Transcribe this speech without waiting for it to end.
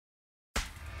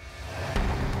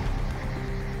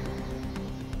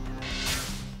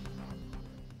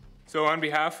So on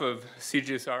behalf of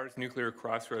CGSR's Nuclear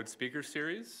Crossroads Speaker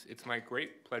Series, it's my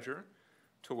great pleasure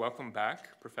to welcome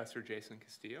back Professor Jason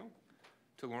Castillo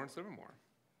to Lawrence Livermore.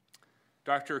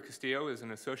 Dr. Castillo is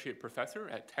an associate professor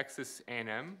at Texas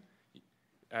A&M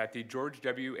at the George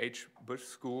W. H. Bush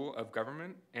School of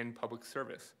Government and Public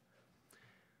Service.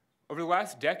 Over the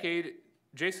last decade,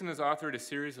 Jason has authored a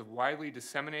series of widely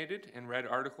disseminated and read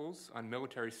articles on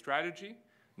military strategy,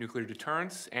 nuclear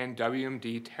deterrence, and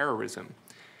WMD terrorism.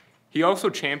 He also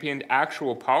championed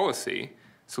actual policy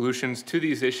solutions to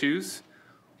these issues,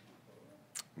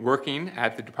 working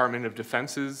at the Department of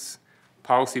Defense's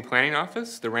Policy Planning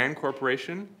Office, the RAND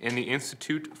Corporation, and the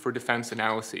Institute for Defense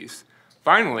Analyses.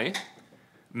 Finally,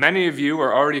 many of you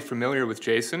are already familiar with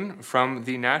Jason from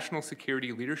the National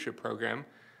Security Leadership Program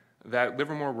that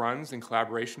Livermore runs in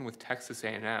collaboration with Texas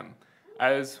A&M.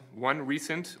 As one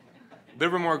recent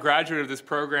Livermore graduate of this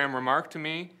program remarked to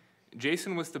me,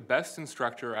 Jason was the best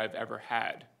instructor I've ever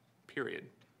had, period.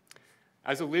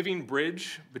 As a living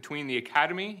bridge between the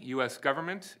academy, U.S.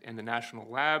 government, and the national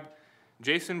lab,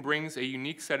 Jason brings a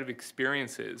unique set of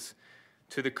experiences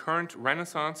to the current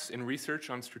renaissance in research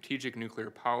on strategic nuclear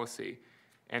policy,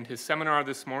 and his seminar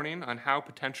this morning on how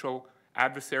potential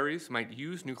adversaries might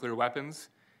use nuclear weapons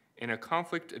in a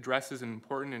conflict addresses an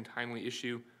important and timely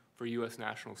issue for U.S.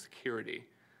 national security.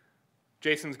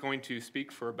 Jason's going to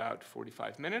speak for about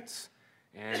 45 minutes,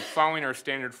 and following our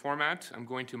standard format, I'm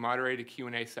going to moderate a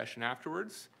Q&A session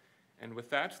afterwards. And with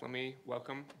that, let me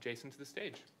welcome Jason to the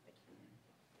stage.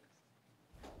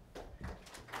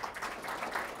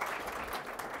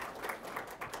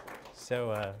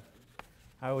 So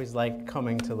I always like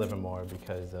coming to Livermore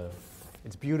because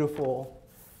it's beautiful.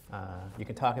 You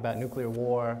can talk about nuclear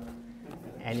war,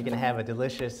 and you can have a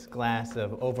delicious glass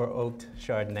of over-oaked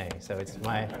Chardonnay. So it's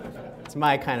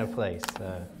my kind of place.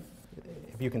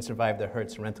 If you can survive the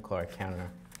Hertz rental car counter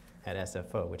at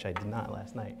SFO, which I did not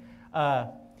last night.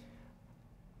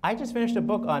 I just finished a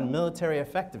book on military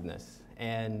effectiveness,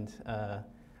 and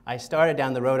I started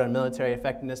down the road on military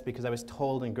effectiveness because I was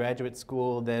told in graduate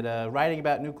school that writing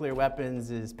about nuclear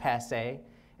weapons is passé,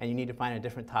 and you need to find a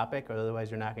different topic, or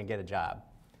otherwise you're not going to get a job.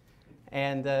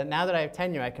 And now that I have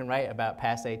tenure, I can write about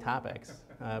passé topics.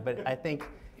 But I think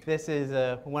this is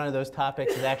one of those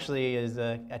topics that actually is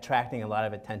attracting a lot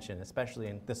of attention, especially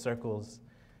in the circles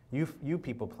you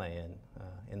people play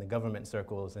in the government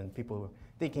circles, and people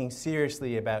thinking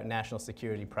seriously about national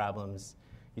security problems.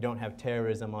 You don't have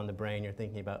terrorism on the brain, you're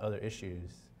thinking about other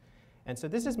issues. And so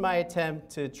this is my attempt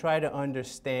to try to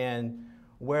understand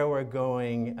where we're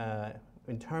going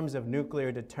in terms of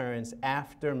nuclear deterrence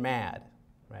after MAD.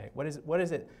 Right? What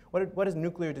does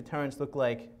nuclear deterrence look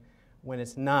like when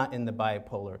it's not in the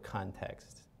bipolar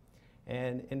context?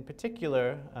 And in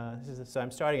particular, so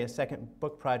I'm starting a second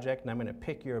book project, and I'm going to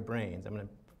pick your brains. I'm going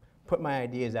to put my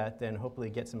ideas out there and hopefully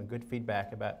get some good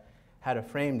feedback about how to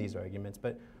frame these arguments.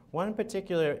 But one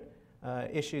particular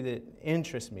issue that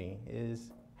interests me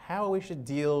is how we should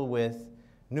deal with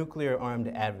nuclear-armed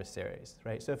adversaries.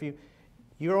 Right? So if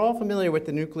you're all familiar with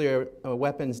the nuclear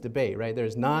weapons debate, right?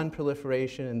 There's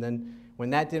non-proliferation, and then when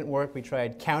that didn't work, we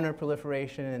tried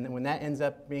counter-proliferation, and then when that ends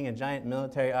up being a giant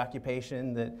military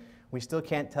occupation that we still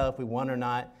can't tell if we won or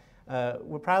not,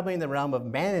 we're probably in the realm of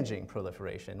managing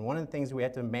proliferation. One of the things we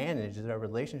have to manage is our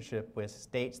relationship with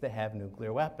states that have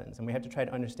nuclear weapons, and we have to try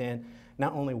to understand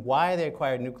not only why they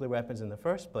acquired nuclear weapons in the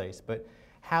first place, but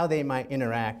how they might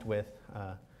interact with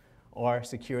our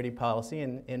security policy,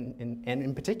 and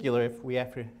in particular, if we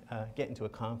have to get into a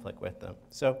conflict with them.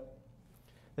 So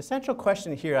the central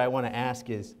question here I want to ask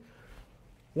is,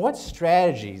 what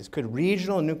strategies could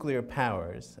regional nuclear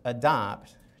powers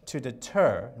adopt to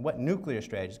deter, what nuclear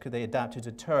strategies could they adopt to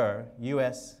deter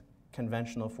U.S.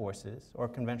 conventional forces or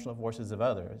conventional forces of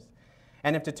others?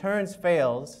 And if deterrence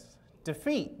fails,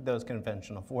 defeat those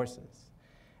conventional forces.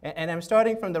 And I'm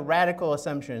starting from the radical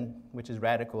assumption, which is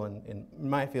radical in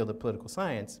my field of political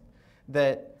science,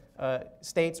 that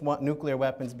states want nuclear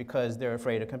weapons because they're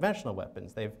afraid of conventional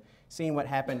weapons. They've seen what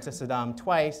happened to Saddam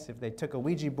twice. If they took a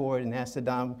Ouija board and asked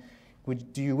Saddam,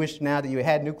 do you wish now that you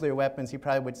had nuclear weapons, he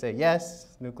probably would say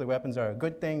yes. Nuclear weapons are a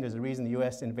good thing. There's a reason the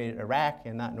U.S. invaded Iraq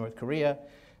and not North Korea.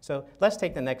 So let's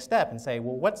take the next step and say,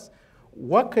 well,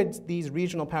 what could these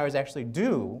regional powers actually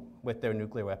do with their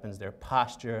nuclear weapons, their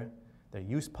posture, their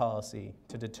use policy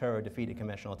to deter or defeat a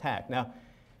conventional attack? Now,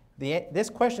 this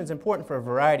question is important for a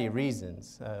variety of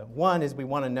reasons. One is we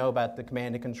want to know about the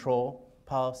command and control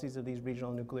policies of these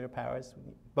regional nuclear powers,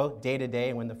 both day to day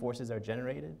and when the forces are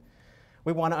generated.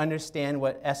 We want to understand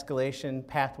what escalation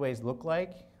pathways look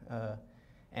like.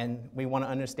 And we want to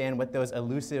understand what those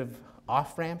elusive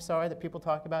off-ramps are that people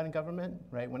talk about in government,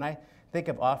 right? When I think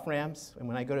of off-ramps, and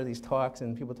when I go to these talks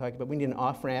and people talk about we need an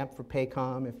off-ramp for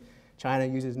PACOM if China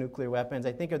uses nuclear weapons,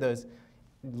 I think of those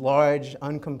large,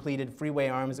 uncompleted freeway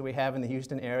arms that we have in the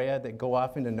Houston area that go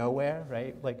off into nowhere,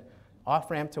 right? Like,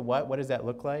 off-ramp to what? What does that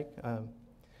look like?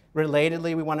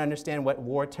 Relatedly, we want to understand what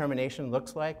war termination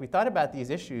looks like. We thought about these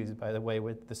issues, by the way,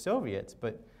 with the Soviets,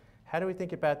 but how do we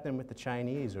think about them with the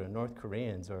Chinese or North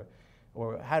Koreans,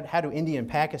 or how do India and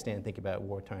Pakistan think about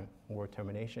war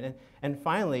termination? And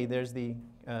finally, there's the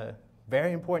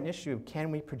very important issue of can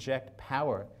we project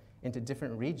power into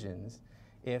different regions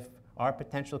if our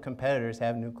potential competitors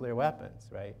have nuclear weapons,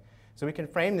 right? So we can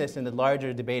frame this in the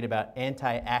larger debate about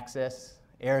anti-access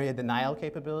area denial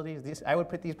capabilities. I would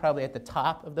put these probably at the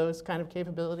top of those kind of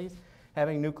capabilities.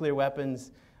 Having nuclear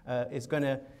weapons is going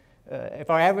to, if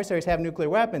our adversaries have nuclear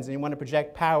weapons and you want to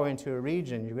project power into a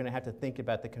region, you're going to have to think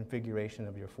about the configuration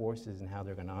of your forces and how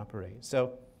they're going to operate.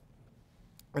 So,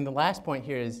 and the last point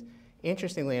here is,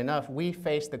 interestingly enough, we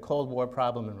face the Cold War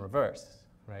problem in reverse,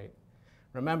 right?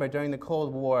 Remember, during the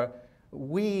Cold War,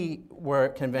 we were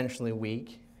conventionally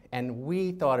weak, and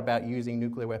we thought about using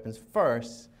nuclear weapons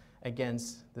first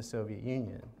against the Soviet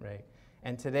Union, right?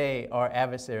 And today, our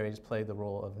adversaries play the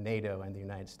role of NATO and the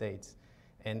United States.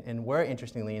 And we're,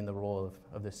 interestingly, in the role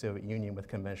of the Soviet Union with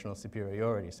conventional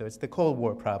superiority. So it's the Cold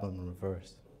War problem in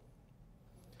reverse.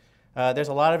 There's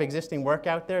a lot of existing work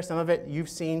out there. Some of it you've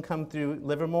seen come through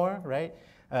Livermore, right?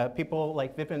 People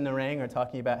like Vipin Narang are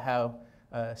talking about how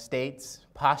states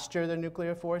posture their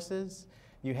nuclear forces.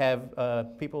 You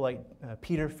have people like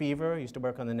Peter Feaver, who used to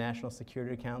work on the National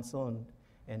Security Council,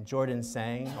 and Jordan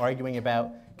Sang arguing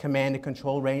about command and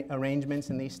control arrangements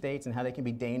in these states and how they can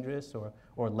be dangerous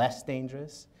or less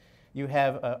dangerous. You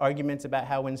have arguments about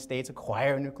how when states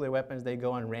acquire nuclear weapons, they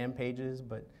go on rampages,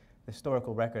 but the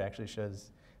historical record actually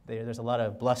shows there's a lot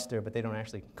of bluster, but they don't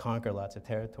actually conquer lots of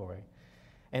territory.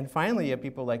 And finally, you have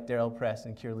people like Daryl Press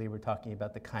and Keir Lee were talking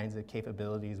about the kinds of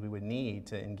capabilities we would need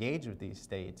to engage with these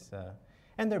states.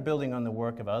 And they're building on the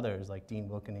work of others like Dean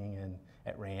Wilkening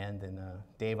at RAND and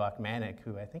Dave Ochmanek,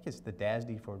 who I think is the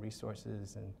DASD for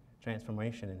Resources and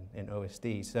Transformation in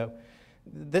OSD. So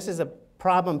this is a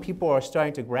problem people are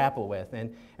starting to grapple with.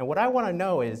 And what I want to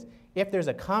know is, if there's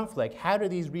a conflict, how do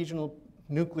these regional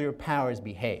nuclear powers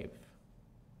behave?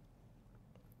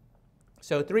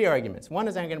 So 3 arguments. One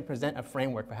is I'm going to present a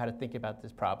framework for how to think about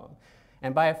this problem.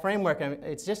 And by a framework,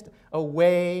 it's just a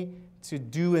way to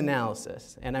do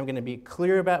analysis. And I'm going to be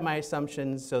clear about my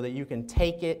assumptions so that you can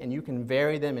take it and you can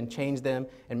vary them and change them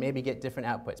and maybe get different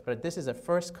outputs. But this is a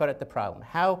first cut at the problem.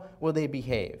 How will they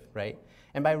behave, right?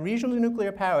 And by regional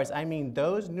nuclear powers, I mean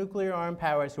those nuclear armed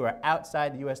powers who are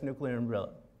outside the US nuclear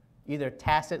umbrella, either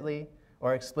tacitly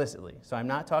or explicitly. So I'm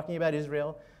not talking about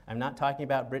Israel. I'm not talking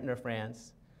about Britain or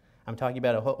France. I'm talking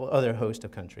about a whole other host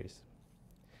of countries.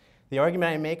 The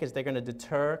argument I make is they're going to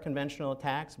deter conventional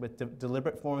attacks with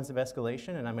deliberate forms of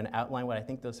escalation, and I'm going to outline what I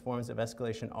think those forms of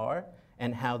escalation are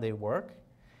and how they work.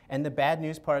 And the bad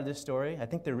news part of this story, I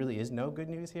think there really is no good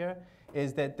news here,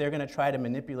 is that they're going to try to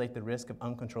manipulate the risk of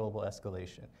uncontrollable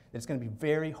escalation. It's going to be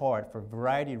very hard for a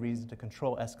variety of reasons to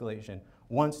control escalation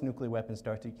once nuclear weapons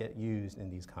start to get used in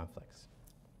these conflicts.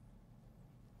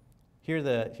 Here's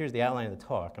the outline of the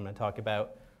talk. I'm going to talk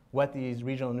about what these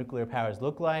regional nuclear powers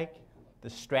look like, the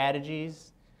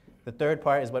strategies. The third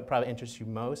part is what probably interests you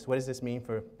most. What does this mean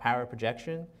for power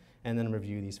projection? And then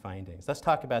review these findings. Let's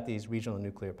talk about these regional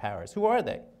nuclear powers. Who are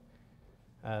they?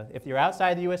 If you're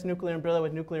outside the US nuclear umbrella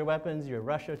with nuclear weapons, you're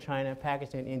Russia, China,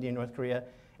 Pakistan, India, North Korea,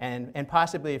 and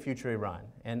possibly a future Iran.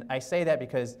 And I say that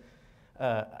because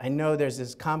I know there's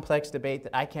this complex debate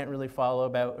that I can't really follow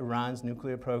about Iran's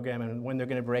nuclear program and when they're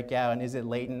going to break out and is it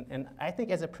latent. And I think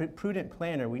as a prudent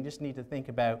planner, we just need to think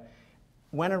about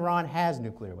when Iran has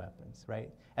nuclear weapons, right?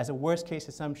 As a worst case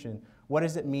assumption, what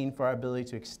does it mean for our ability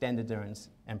to extend deterrence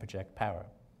and project power?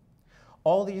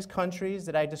 All these countries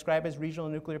that I describe as regional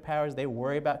nuclear powers, they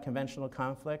worry about conventional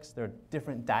conflicts. There are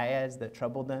different dyads that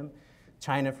trouble them.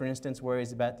 China, for instance,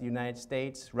 worries about the United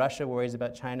States. Russia worries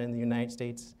about China and the United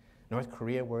States. North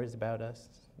Korea worries about us.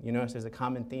 You notice there's a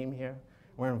common theme here.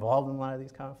 We're involved in a lot of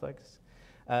these conflicts.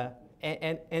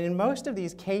 And in most of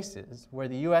these cases where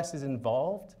the US is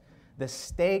involved, the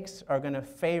stakes are going to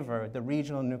favor the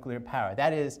regional nuclear power.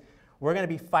 That is, we're going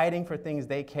to be fighting for things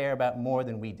they care about more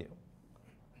than we do.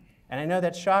 And I know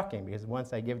that's shocking because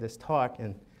once I give this talk,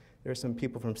 and there are some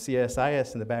people from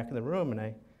CSIS in the back of the room,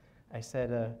 and I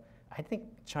said, I think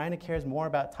China cares more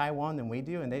about Taiwan than we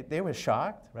do, and they were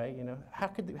shocked, right? You know, how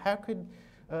could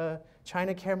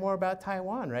China care more about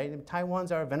Taiwan, right? And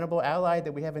Taiwan's our venerable ally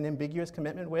that we have an ambiguous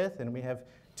commitment with, and we have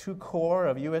two core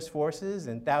of US forces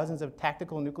and thousands of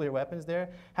tactical nuclear weapons there.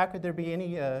 How could there be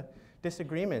any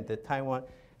disagreement that Taiwan...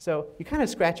 So you kind of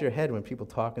scratch your head when people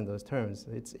talk in those terms.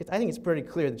 I think it's pretty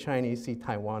clear the Chinese see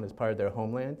Taiwan as part of their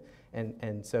homeland,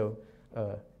 and so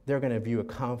they're going to view a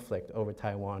conflict over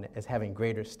Taiwan as having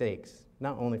greater stakes,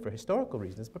 not only for historical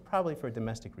reasons, but probably for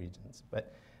domestic reasons.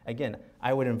 But again,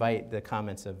 I would invite the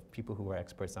comments of people who are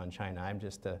experts on China.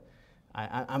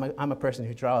 I'm a person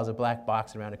who draws a black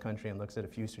box around a country and looks at a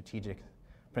few strategic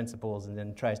principles and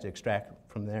then tries to extract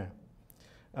from there.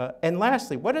 And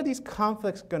lastly, what are these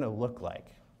conflicts going to look like?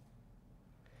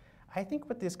 I think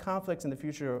what these conflicts in the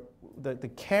future, the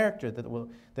character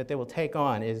that they will take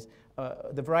on is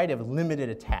the variety of limited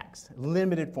attacks,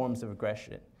 limited forms of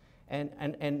aggression.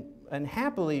 And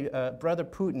happily, Brother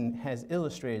Putin has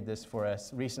illustrated this for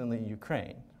us recently in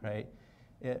Ukraine, right?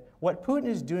 What Putin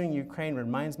is doing in Ukraine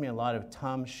reminds me a lot of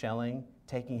Tom Schelling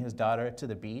taking his daughter to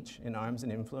the beach in Arms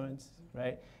and Influence,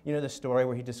 right? You know the story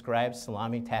where he describes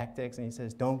salami tactics and he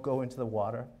says, don't go into the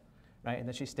water, right? And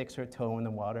then she sticks her toe in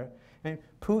the water. And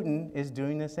Putin is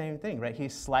doing the same thing, right?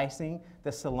 He's slicing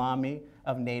the salami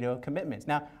of NATO commitments.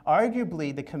 Now,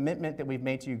 arguably, the commitment that we've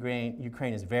made to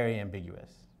Ukraine is very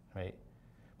ambiguous, right?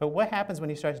 But what happens when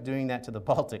he starts doing that to the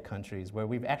Baltic countries, where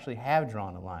we actually have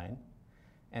drawn a line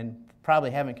and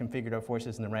probably haven't configured our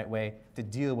forces in the right way to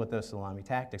deal with those salami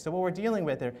tactics? So what we're dealing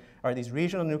with are these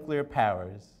regional nuclear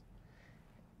powers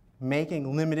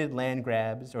making limited land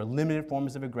grabs or limited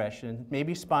forms of aggression,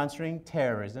 maybe sponsoring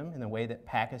terrorism in the way that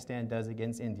Pakistan does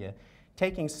against India,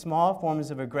 taking small forms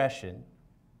of aggression,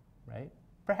 right?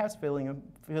 Perhaps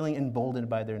feeling emboldened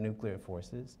by their nuclear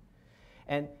forces.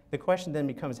 And the question then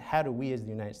becomes, how do we as the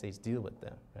United States deal with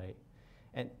them, right?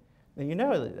 And you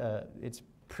know, it's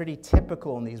pretty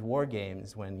typical in these war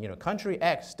games when, you know, country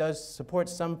X does support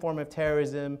some form of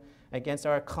terrorism against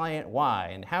our client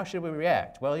Y, and how should we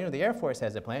react? Well, you know, the Air Force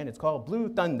has a plan. It's called Blue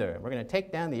Thunder. We're going to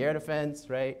take down the air defense,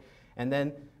 right? And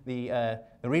then the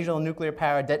regional nuclear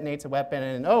power detonates a weapon,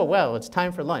 and oh, well, it's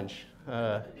time for lunch.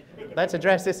 Let's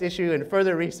address this issue in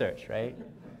further research, right?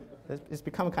 It's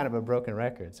become kind of a broken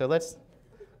record. So let's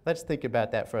think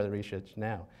about that further research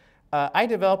now. I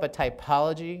develop a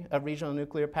typology of regional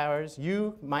nuclear powers.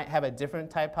 You might have a different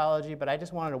typology, but I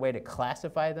just wanted a way to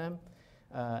classify them.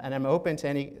 And I'm open to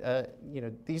any, you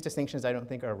know, these distinctions I don't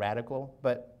think are radical,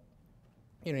 but,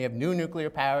 you know, you have new nuclear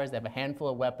powers that have a handful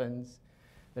of weapons.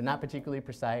 They're not particularly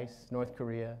precise, North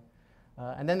Korea.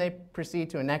 And then they proceed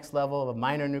to a next level of a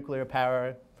minor nuclear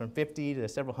power from 50 to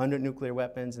several hundred nuclear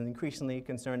weapons and increasingly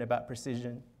concerned about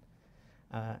precision.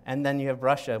 And then you have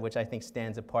Russia, which I think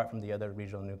stands apart from the other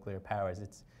regional nuclear powers.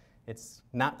 It's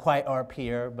not quite our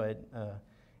peer, but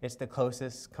it's the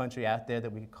closest country out there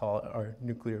that we call our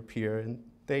nuclear peer, and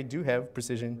they do have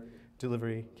precision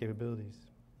delivery capabilities.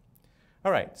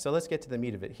 All right, so let's get to the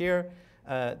meat of it. Here,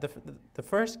 the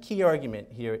first key argument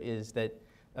here is that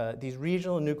these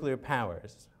regional nuclear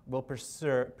powers will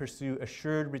pursue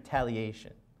assured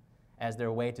retaliation as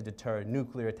their way to deter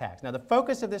nuclear attacks. Now, the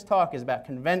focus of this talk is about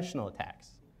conventional attacks,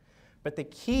 but the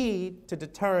key to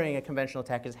deterring a conventional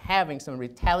attack is having some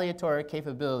retaliatory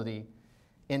capability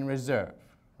in reserve,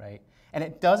 right? And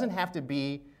it doesn't have to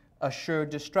be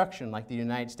assured destruction like the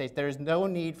United States. There is no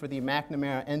need for the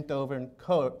McNamara-Enthoven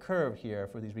curve here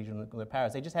for these regional nuclear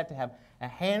powers. They just have to have a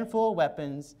handful of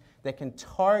weapons that can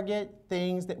target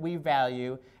things that we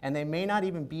value, and they may not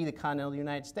even be the continental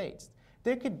United States.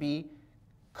 There could be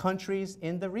countries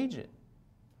in the region,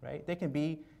 right? They can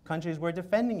be countries we're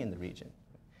defending in the region.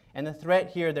 And the threat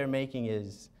here they're making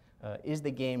is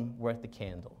the game worth the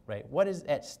candle, right? What is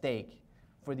at stake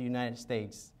for the United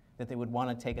States that they would want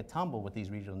to take a tumble with these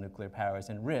regional nuclear powers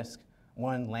and risk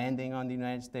one landing on the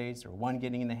United States, or one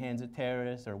getting in the hands of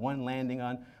terrorists, or one landing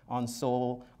on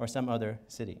Seoul or some other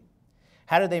city?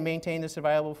 How do they maintain the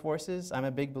survivable forces? I'm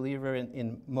a big believer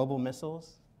in mobile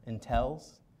missiles,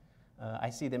 INTELs.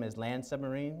 I see them as land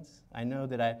submarines. I know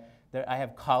that I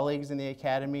have colleagues in the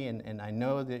academy, and I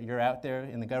know that you're out there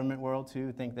in the government world too,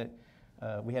 who think that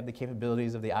we have the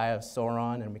capabilities of the Eye of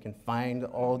Sauron and we can find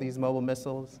all these mobile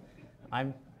missiles.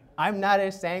 I'm not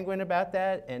as sanguine about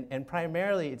that, and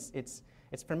primarily it's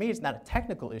for me, it's not a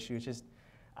technical issue. It's just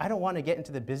I don't want to get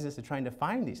into the business of trying to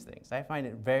find these things. I find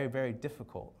it very, very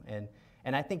difficult, and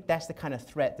I think that's the kind of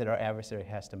threat that our adversary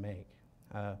has to make.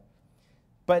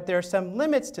 But there are some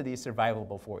limits to these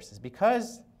survivable forces.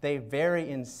 Because they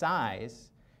vary in size,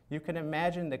 you can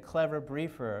imagine the clever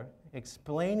briefer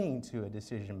explaining to a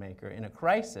decision maker in a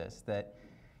crisis that,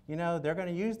 you know, they're going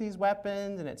to use these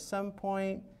weapons, and at some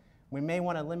point we may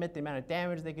want to limit the amount of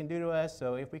damage they can do to us,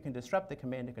 so if we can disrupt the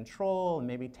command and control and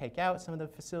maybe take out some of the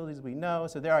facilities we know.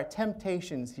 So there are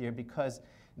temptations here because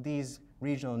these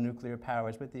regional nuclear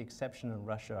powers, with the exception of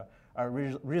Russia, are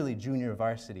really junior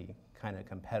varsity kind of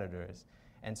competitors.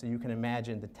 And so you can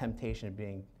imagine the temptation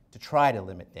being to try to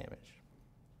limit damage.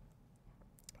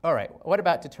 All right, what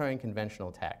about deterring conventional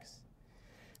attacks?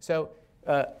 So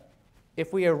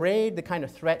if we arrayed the kind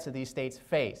of threats that these states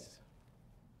face,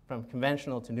 from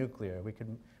conventional to nuclear, we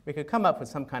could come up with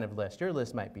some kind of list. Your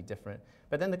list might be different.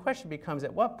 But then the question becomes,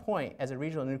 at what point, as a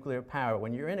regional nuclear power,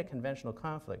 when you're in a conventional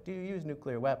conflict, do you use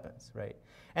nuclear weapons, right?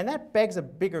 And that begs a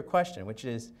bigger question, which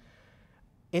is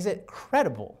it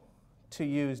credible to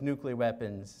use nuclear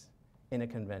weapons in a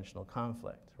conventional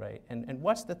conflict, right? And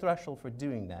what's the threshold for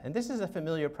doing that? And this is a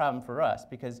familiar problem for us,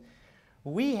 because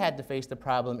we had to face the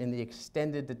problem in the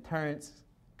extended deterrence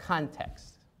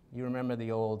context. You remember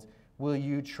the old, will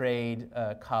you trade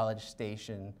College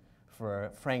Station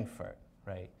for Frankfurt,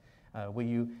 right? Will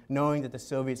you, knowing that the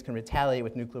Soviets can retaliate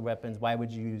with nuclear weapons, why would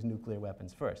you use nuclear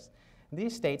weapons first?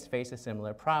 These states face a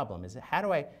similar problem. Is how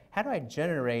do I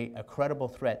generate a credible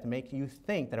threat to make you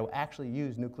think that I will actually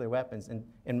use nuclear weapons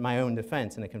in my own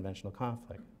defense in a conventional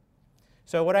conflict?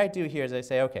 So what I do here is I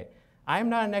say, okay, I'm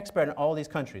not an expert in all these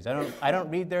countries. I don't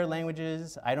read their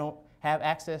languages. I don't have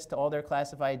access to all their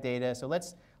classified data. So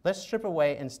let's strip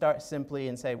away and start simply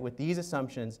and say, with these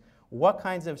assumptions, what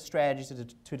kinds of strategies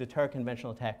to deter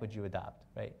conventional attack would you adopt,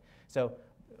 right? So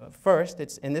first,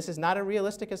 and this is not a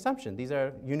realistic assumption. These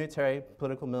are unitary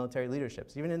political military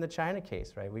leaderships. Even in the China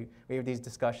case, right? We have these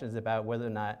discussions about whether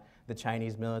or not the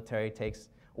Chinese military takes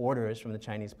orders from the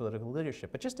Chinese political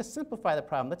leadership. But just to simplify the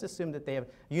problem, let's assume that they have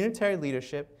unitary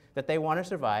leadership, that they want to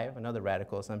survive, another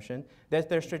radical assumption, that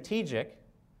they're strategic.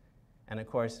 And of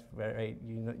course, right,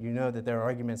 you know that there are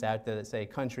arguments out there that say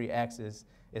country X is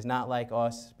not like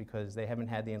us because they haven't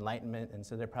had the Enlightenment, and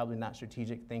so they're probably not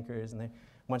strategic thinkers. And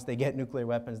once they get nuclear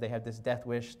weapons, they have this death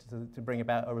wish to bring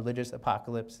about a religious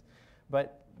apocalypse.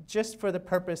 But just for the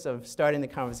purpose of starting the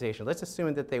conversation, let's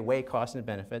assume that they weigh costs and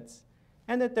benefits,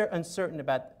 and that they're uncertain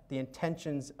about the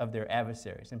intentions of their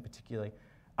adversaries, in particular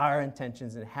our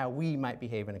intentions and how we might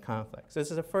behave in a conflict. So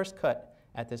this is a first cut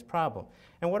at this problem.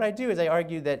 And what I do is I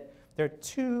argue that there are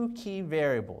two key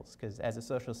variables, because as a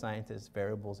social scientist,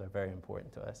 variables are very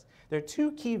important to us. There are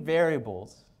two key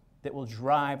variables that will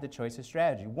drive the choice of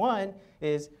strategy. One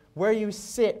is where you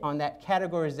sit on that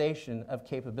categorization of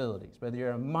capabilities, whether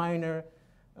you're a minor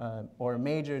or a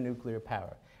major nuclear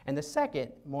power. And the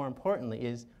second, more importantly,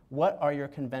 is what are your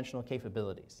conventional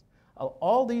capabilities?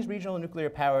 All these regional nuclear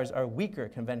powers are weaker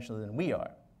conventionally than we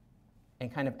are in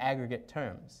kind of aggregate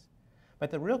terms.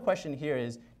 But the real question here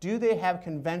is, do they have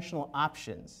conventional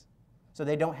options so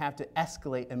they don't have to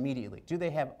escalate immediately? Do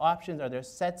they have options? Are there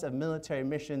sets of military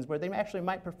missions where they actually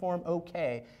might perform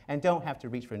okay and don't have to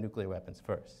reach for nuclear weapons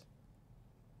first?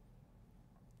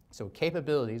 So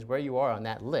capabilities, where you are on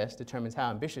that list, determines how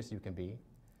ambitious you can be.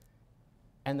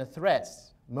 And the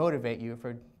threats motivate you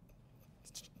for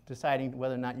deciding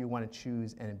whether or not you want to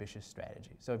choose an ambitious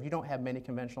strategy. So if you don't have many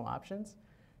conventional options,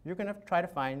 you're going to try to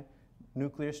find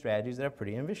nuclear strategies that are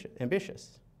pretty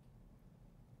ambitious.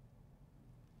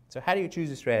 So how do you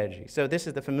choose a strategy? So this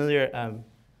is the familiar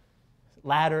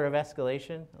ladder of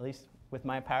escalation, at least with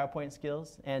my PowerPoint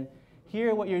skills. And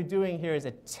here what you're doing here is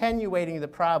attenuating the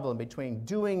problem between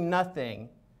doing nothing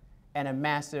and a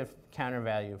massive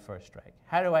counter-value first strike.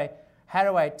 How do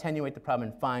I attenuate the problem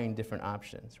and find different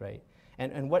options, right?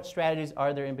 And what strategies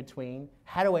are there in between?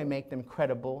 How do I make them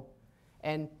credible?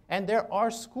 And there are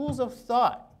schools of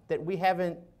thought that we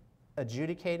haven't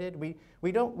adjudicated.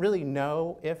 We don't really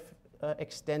know if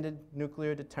extended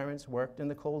nuclear deterrence worked in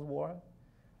the Cold War.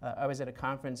 I was at a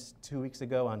conference 2 weeks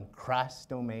ago on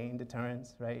cross-domain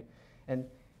deterrence, right? And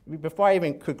before I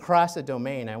even could cross a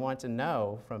domain, I want to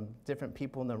know from different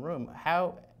people in the room,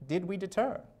 how did we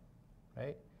deter,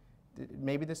 right?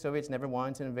 Maybe the Soviets never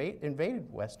wanted to invade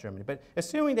West Germany, but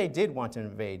assuming they did want to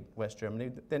invade West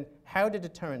Germany, then how did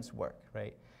deterrence work,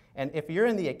 right? And if you're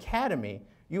in the academy,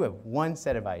 you have one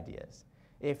set of ideas.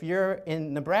 If you're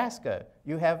in Nebraska,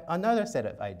 you have another set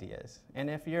of ideas. And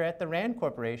if you're at the Rand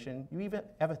Corporation, you even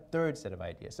have a third set of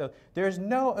ideas. So there's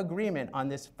no agreement on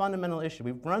this fundamental issue.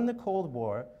 We've run the Cold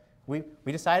War. We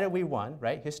decided we won,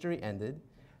 right? History ended.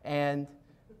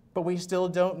 But we still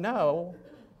don't know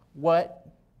what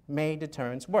made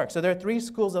deterrence work. So there are three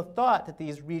schools of thought that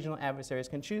these regional adversaries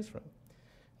can choose from.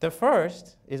 The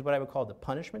first is what I would call the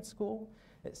punishment school.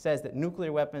 It says that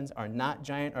nuclear weapons are not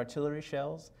giant artillery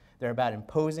shells. They're about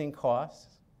imposing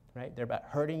costs, right? They're about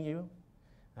hurting you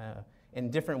in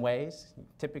different ways,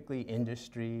 typically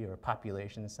industry or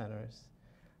population centers.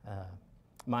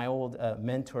 My old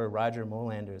mentor, Roger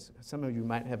Molander, some of you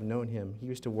might have known him. He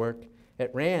used to work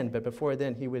at RAND, but before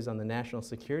then he was on the National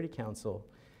Security Council.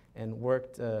 and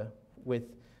worked with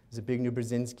Zbigniew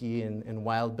Brzezinski and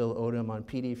Wild Bill Odom on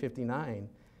PD-59.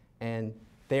 And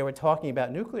they were talking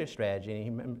about nuclear strategy,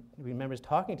 and he remembers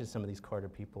talking to some of these Carter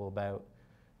people about,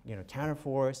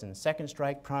 counterforce and second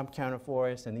strike prompt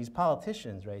counterforce, and these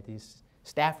politicians, right, these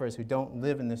staffers who don't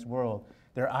live in this world,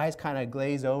 their eyes kind of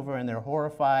glaze over and they're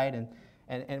horrified,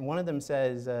 and one of them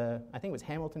says, I think it was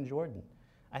Hamilton Jordan,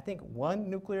 I think one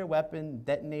nuclear weapon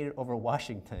detonated over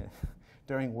Washington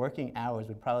during working hours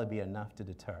would probably be enough to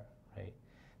deter, right?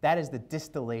 That is the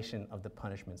distillation of the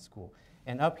punishment school.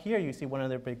 And up here you see one of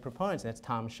their big proponents, and that's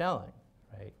Tom Schelling,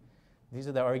 right? These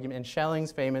are the arguments, and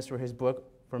Schelling's famous for his book,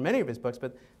 for many of his books,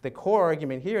 but the core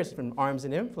argument here is from Arms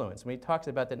and Influence, when he talks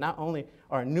about that not only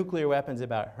are nuclear weapons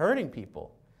about hurting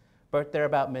people, but they're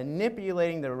about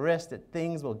manipulating the risk that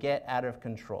things will get out of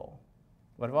control.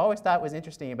 What I've always thought was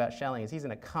interesting about Schelling is he's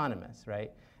an economist,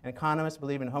 right? And economists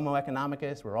believe in homo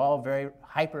economicus. We're all very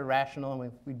hyper-rational,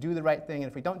 and we do the right thing, and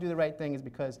if we don't do the right thing, it's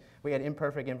because we had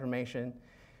imperfect information.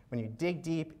 When you dig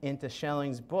deep into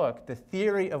Schelling's book, the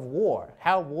theory of war,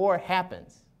 how war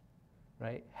happens,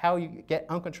 right? How you get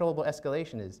uncontrollable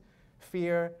escalation is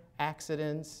fear,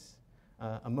 accidents,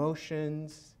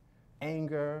 emotions,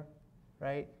 anger,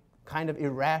 right? Kind of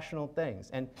irrational things.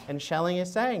 And Schelling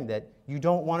is saying that you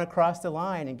don't want to cross the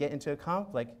line and get into a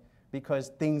conflict because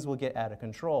things will get out of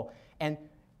control. And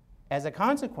as a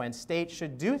consequence, states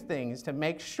should do things to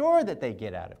make sure that they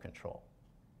get out of control,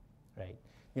 right?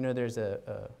 There's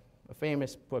a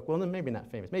famous book, well, maybe not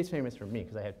famous, maybe it's famous for me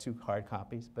because I have 2 hard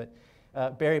copies, but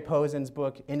Barry Posen's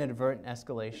book, Inadvertent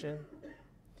Escalation.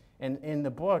 And in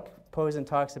the book, Posen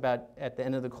talks about, at the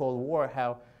end of the Cold War,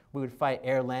 how we would fight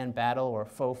air-land battle, or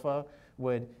FOFA,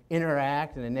 would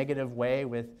interact in a negative way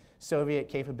with Soviet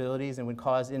capabilities and would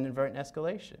cause inadvertent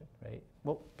escalation, right?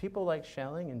 Well, people like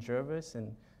Schelling and Jervis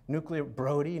and nuclear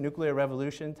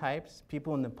revolution types,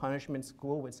 people in the punishment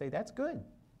school would say, that's good.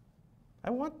 I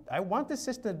want the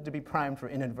system to be primed for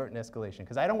inadvertent escalation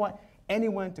because I don't want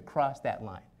anyone to cross that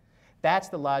line. That's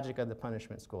the logic of the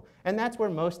punishment school. And that's where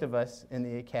most of us in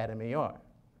the academy are,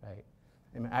 right?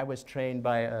 I mean, I was trained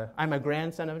by, I'm a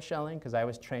grandson of Schelling because I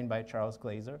was trained by Charles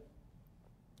Glazer.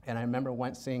 And I remember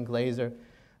once seeing Glazer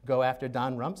go after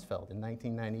Don Rumsfeld in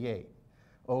 1998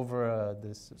 over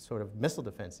this sort of missile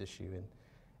defense issue.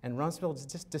 And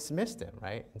Rumsfeld just dismissed him,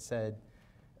 right? And said,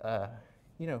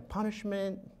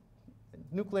 punishment,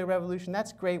 nuclear revolution,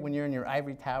 that's great when you're in your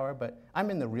ivory tower, but I'm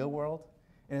in the real world.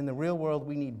 And in the real world,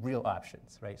 we need real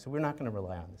options, right? So we're not going to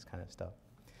rely on this kind of stuff.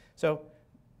 So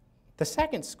the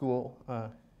second school,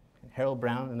 Harold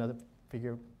Brown, another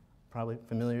figure probably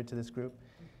familiar to this group,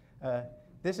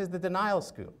 this is the denial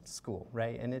school,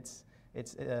 right? And it's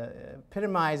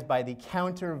epitomized by the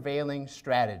countervailing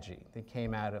strategy that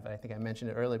came out of, I think I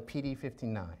mentioned it earlier,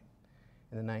 PD-59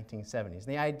 in the 1970s. And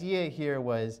the idea here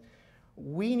was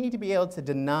we need to be able to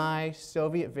deny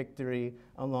Soviet victory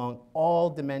along all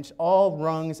dimensions, all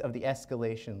rungs of the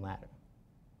escalation ladder.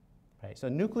 Right? So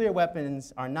nuclear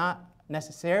weapons are not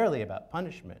necessarily about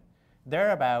punishment.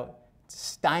 They're about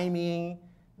stymieing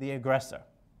the aggressor.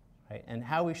 Right? And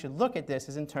how we should look at this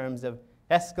is in terms of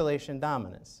escalation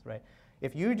dominance. Right?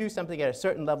 If you do something at a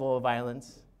certain level of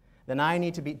violence, then I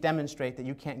need to demonstrate that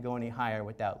you can't go any higher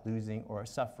without losing or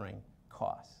suffering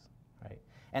costs. Right?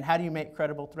 And how do you make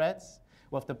credible threats?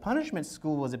 Well, if the punishment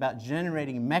school was about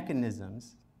generating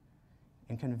mechanisms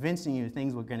and convincing you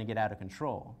things were going to get out of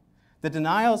control, the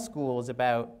denial school is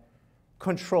about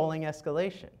controlling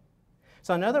escalation.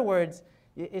 So in other words,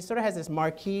 it sort of has this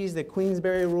marquise, the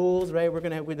Queensberry rules, right?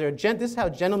 This is how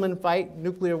gentlemen fight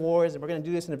nuclear wars, and we're going to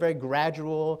do this in a very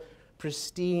gradual,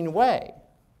 pristine way.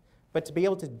 But to be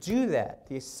able to do that,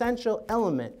 the essential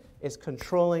element is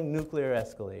controlling nuclear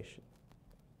escalation.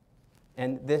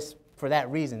 And this, for that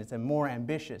reason, it's a more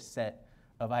ambitious set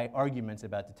of arguments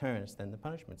about deterrence than the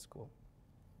punishment school.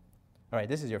 All right,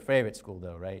 this is your favorite school,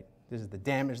 though, right? This is the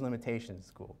damage limitation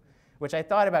school, which I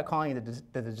thought about calling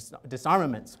it the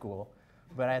disarmament school,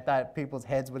 but I thought people's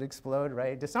heads would explode,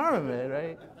 right? Disarmament,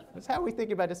 right? That's how we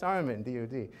think about disarmament in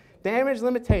DoD. Damage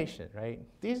limitation, right?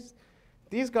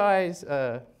 These guys,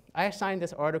 I assigned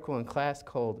this article in class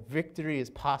called Victory is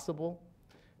Possible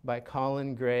by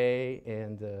Colin Gray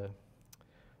and,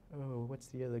 what's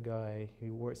the other guy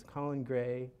who works? Colin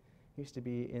Gray, used to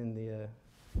be in the,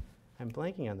 I'm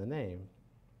blanking on the name.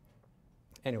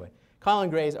 Anyway, Colin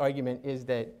Gray's argument is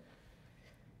that,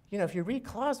 if you read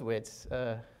Clausewitz,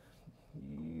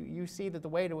 you see that the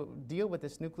way to deal with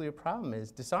this nuclear problem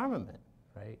is disarmament,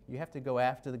 right? You have to go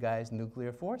after the guy's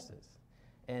nuclear forces.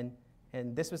 And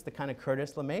this was the kind of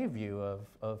Curtis LeMay view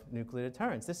of nuclear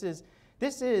deterrence. This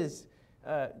is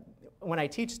when I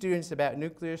teach students about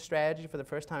nuclear strategy for the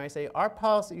first time, I say our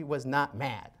policy was not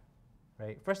MAD.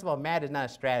 Right? First of all, MAD is not a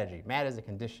strategy. MAD is a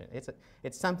condition.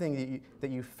 It's something that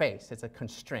you face. It's a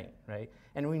constraint, right?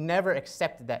 And we never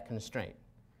accepted that constraint.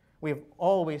 We've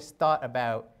always thought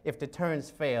about if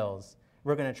deterrence fails,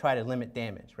 we're going to try to limit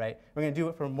damage, right? We're going to do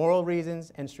it for moral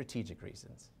reasons and strategic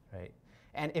reasons, right?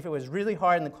 And if it was really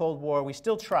hard in the Cold War, we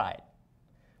still tried.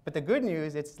 But the good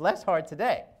news, it's less hard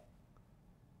today,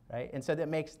 right? And so that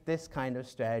makes this kind of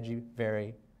strategy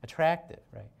very attractive,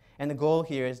 right? And the goal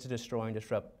here is to destroy and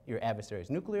disrupt your adversary's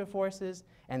nuclear forces,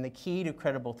 and the key to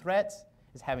credible threats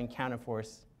is having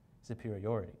counterforce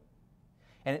superiority.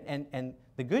 And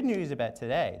the good news about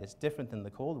today that's different than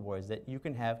the Cold War is that you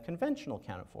can have conventional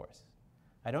counterforce.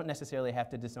 I don't necessarily have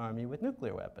to disarm you with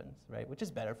nuclear weapons, right? Which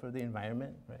is better for the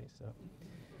environment, right? So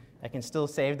I can still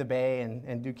save the bay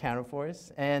and do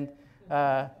counterforce. And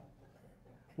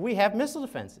we have missile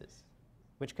defenses,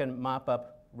 which can mop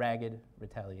up ragged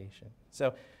retaliation.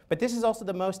 But this is also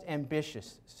the most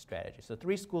ambitious strategy. So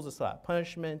 3 schools of thought: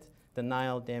 punishment,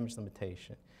 denial, damage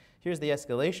limitation. Here's the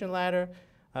escalation ladder.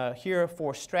 Here are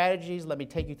 4 strategies. Let me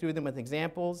take you through them with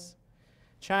examples.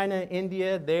 China,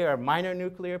 India, they are minor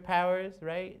nuclear powers,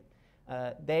 right?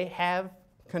 They have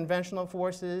conventional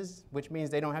forces, which means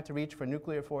they don't have to reach for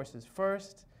nuclear forces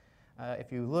first.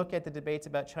 If you look at the debates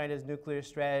about China's nuclear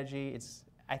strategy,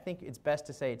 I think it's best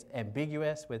to say it's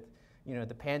ambiguous, with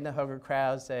the panda hugger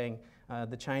crowd saying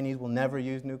the Chinese will never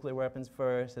use nuclear weapons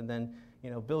first, and then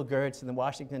Bill Gertz in the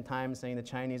Washington Times saying the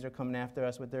Chinese are coming after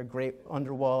us with their great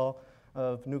underwall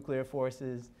of nuclear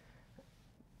forces.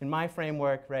 In my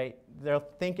framework, right, they'll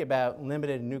think about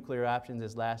limited nuclear options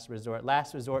as last resort.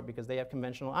 Last resort because they have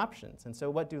conventional options. And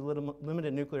so what do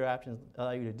limited nuclear options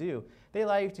allow you to do? They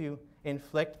allow you to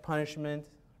inflict punishment,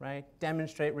 right,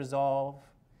 demonstrate resolve.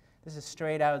 This is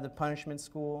straight out of the punishment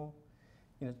school.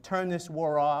 Turn this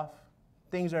war off.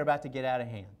 Things are about to get out of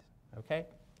hand, okay?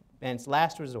 And it's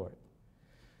last resort.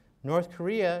 North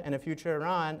Korea and a future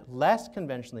Iran, less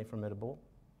conventionally formidable,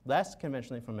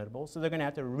 so they're going to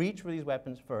have to reach for these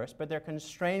weapons first, but they're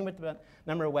constrained with the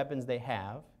number of weapons they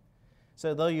have,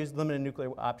 so they'll use limited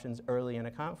nuclear options early in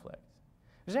a conflict.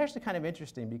 It's actually kind of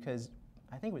interesting because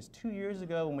I think it was 2 years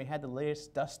ago when we had the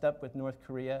latest dust-up with North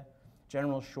Korea.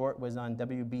 General Short was on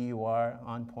WBUR,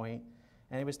 On Point,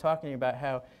 and he was talking about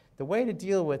how the way to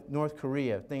deal with North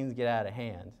Korea if things get out of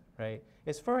hand, right,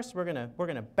 is first we're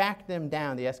gonna back them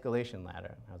down the escalation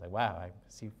ladder. I was like, wow, I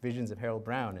see visions of Harold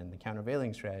Brown and the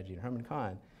countervailing strategy and Herman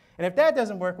Kahn. And if that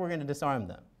doesn't work, we're going to disarm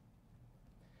them.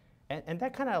 And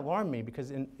that kind of alarmed me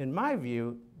because in my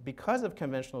view, because of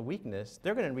conventional weakness,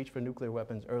 they're going to reach for nuclear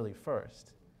weapons early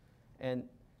first. And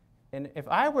if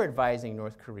I were advising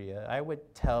North Korea, I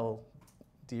would tell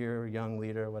dear young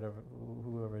leader,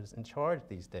 whoever's in charge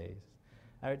these days,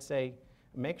 I would say,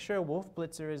 make sure Wolf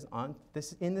Blitzer is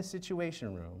in the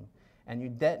Situation Room, and you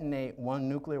detonate 1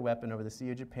 nuclear weapon over the Sea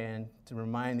of Japan to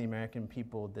remind the American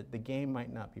people that the game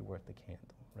might not be worth the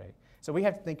candle, right? So we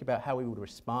have to think about how we would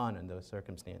respond in those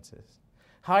circumstances.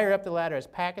 Higher up the ladder is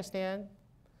Pakistan.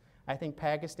 I think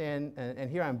Pakistan, and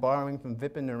here I'm borrowing from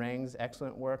Vipin Narang's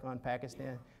excellent work on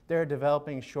Pakistan, they're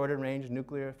developing shorter range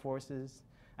nuclear forces.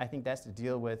 I think that's to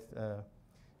deal with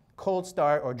cold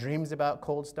start or dreams about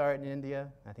cold start in India.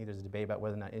 I think there's a debate about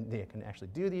whether or not India can actually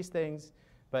do these things.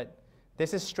 But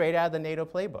this is straight out of the NATO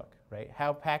playbook, right?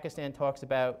 How Pakistan talks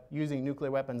about using nuclear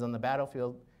weapons on the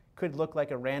battlefield could look like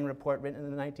a RAND report written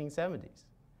in the 1970s.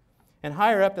 And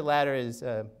higher up the ladder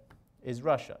is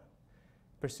Russia,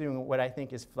 pursuing what I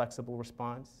think is flexible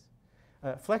response.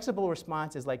 Flexible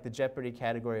response is like the Jeopardy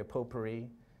category of potpourri.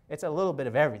 It's a little bit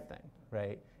of everything,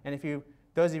 right? And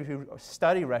those of you who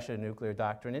study Russian nuclear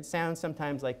doctrine, it sounds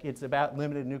sometimes like it's about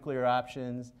limited nuclear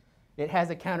options. It has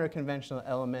a counter-conventional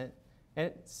element. And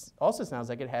it also sounds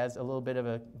like it has a little bit of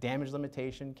a damage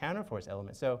limitation counterforce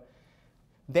element. So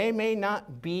they may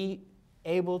not be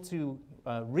able to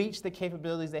reach the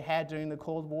capabilities they had during the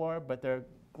Cold War, but they're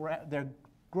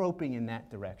groping in that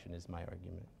direction is my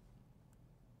argument.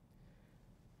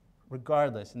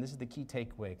 Regardless, and this is the key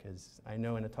takeaway, because I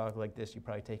know in a talk like this you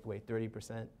probably take away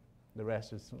 30%. The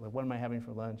rest is like, what am I having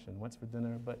for lunch and what's for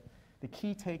dinner? But the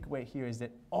key takeaway here is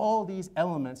that all these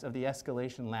elements of the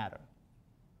escalation ladder,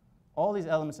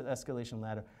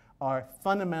 are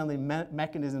fundamentally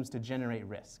mechanisms to generate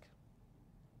risk.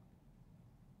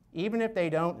 Even if they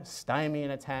don't stymie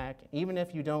an attack, even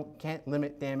if you can't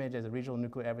limit damage as a regional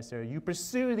nuclear adversary, you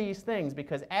pursue these things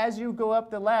because as you go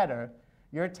up the ladder,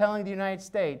 you're telling the United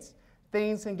States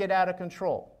things can get out of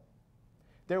control.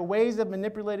 There are ways of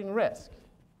manipulating risk.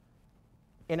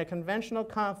 In a conventional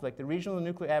conflict, the regional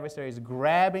nuclear adversary is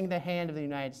grabbing the hand of the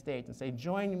United States and say,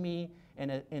 join me in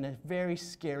a very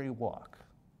scary walk.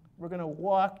 We're going to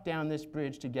walk down this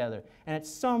bridge together. And at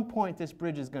some point, this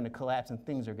bridge is going to collapse and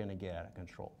things are going to get out of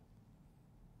control.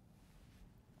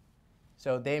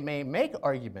 So they may make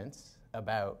arguments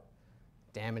about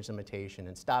damage limitation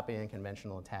and stopping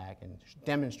unconventional attack and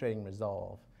demonstrating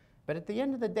resolve. But at the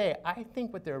end of the day, I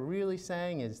think what they're really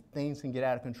saying is things can get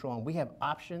out of control, and we have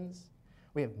options,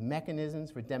 we have mechanisms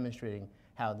for demonstrating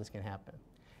how this can happen.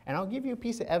 And I'll give you a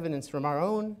piece of evidence from our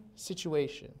own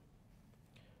situation.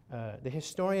 The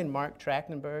historian Mark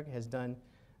Trachtenberg has done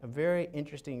a very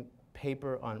interesting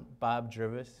paper on Bob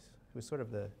Jervis, who's sort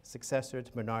of the successor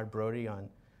to Bernard Brodie on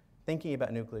thinking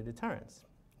about nuclear deterrence.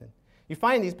 And you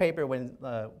find these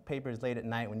papers late at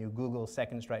night when you Google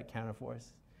second strike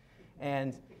counterforce.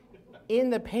 And in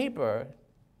the paper,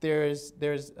 there's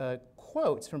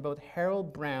quotes from both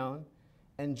Harold Brown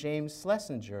and James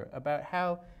Schlesinger about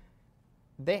how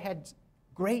they had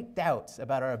great doubts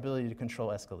about our ability to control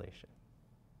escalation.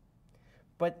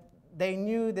 But they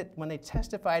knew that when they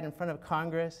testified in front of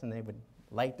Congress, and they would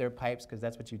light their pipes, because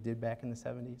that's what you did back in the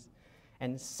 70s,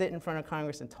 and sit in front of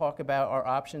Congress and talk about our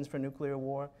options for nuclear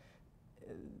war,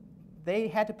 they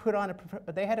had to put on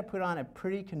a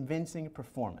pretty convincing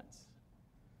performance.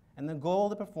 And the goal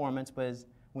of the performance was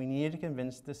we needed to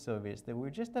convince the Soviets that we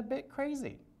were just a bit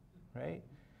crazy, right?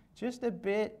 Just a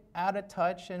bit out of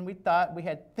touch, and we thought we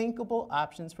had thinkable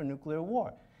options for nuclear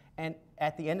war. And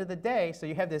at the end of the day, so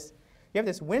you have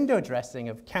this window dressing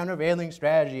of countervailing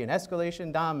strategy and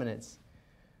escalation dominance.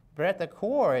 But at the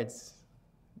core,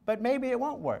 but maybe it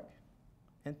won't work,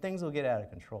 and things will get out of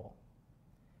control.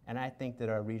 And I think that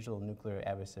our regional nuclear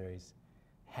adversaries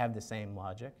have the same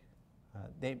logic.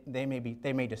 They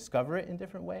may discover it in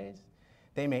different ways.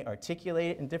 They may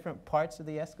articulate it in different parts of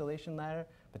the escalation ladder.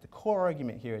 But the core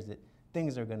argument here is that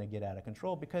things are going to get out of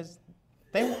control because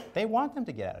they want them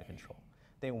to get out of control.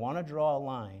 They want to draw a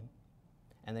line,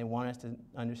 and they want us to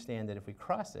understand that if we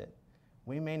cross it,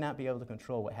 we may not be able to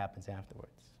control what happens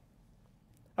afterwards.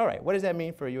 All right, what does that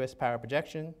mean for U.S. power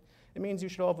projection? It means you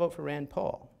should all vote for Rand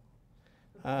Paul.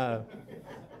 So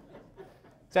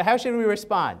how should we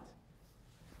respond?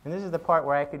 And this is the part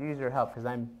where I could use your help because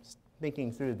I'm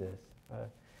thinking through this.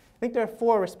 I think there are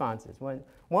 4 responses.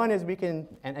 One is we can,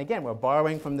 and again, we're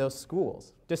borrowing from those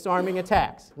schools, disarming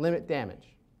attacks, limit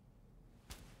damage.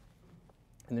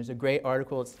 And there's a great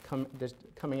article that's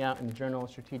coming out in the Journal of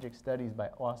Strategic Studies by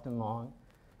Austin Long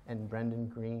and Brendan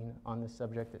Green on this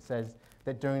subject that says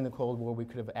that during the Cold War we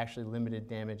could have actually limited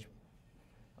damage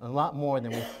a lot more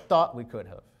than we thought we could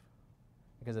have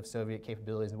because of Soviet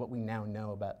capabilities and what we now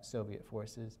know about Soviet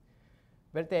forces.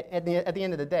 But at the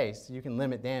end of the day, so you can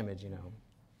limit damage,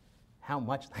 how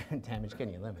much damage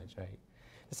can you limit, right?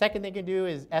 The second thing you can do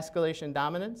is escalation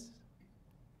dominance.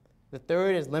 The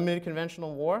third is limited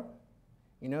conventional war.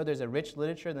 There's a rich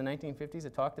literature in the 1950s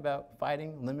that talked about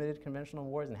fighting limited conventional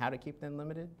wars and how to keep them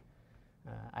limited.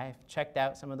 I've checked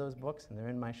out some of those books, and they're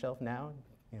in my shelf now.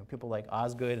 People like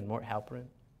Osgood and Mort Halperin.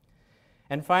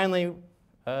 And finally,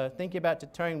 thinking about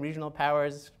deterring regional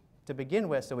powers to begin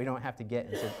with so we don't have to get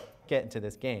into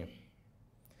this game.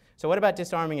 So what about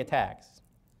disarming attacks?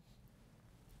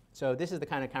 So this is the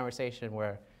kind of conversation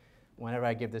where whenever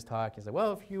I give this talk, it's like,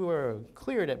 well, if you were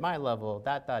cleared at my level, ...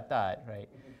 right?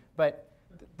 But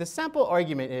the simple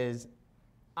argument is,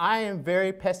 I am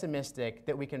very pessimistic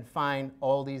that we can find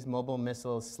all these mobile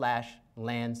missiles /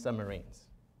 land submarines,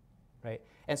 right?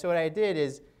 And so what I did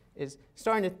is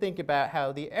starting to think about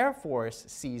how the Air Force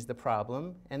sees the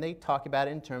problem, and they talk about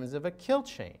it in terms of a kill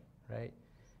chain, right?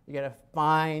 You got to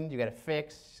find, you got to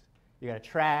fix, you got to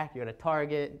track, you got to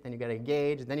target, then you got to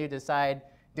engage, and then you decide,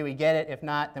 do we get it? If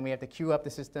not, then we have to queue up the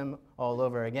system all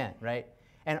over again, right?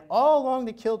 And all along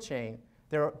the kill chain,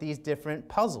 there are these different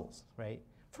puzzles, right?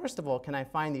 First of all, can I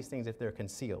find these things if they're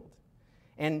concealed?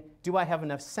 And do I have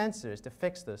enough sensors to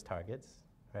fix those targets,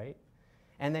 right?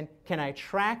 And then can I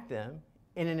track them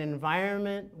in an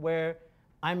environment where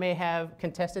I may have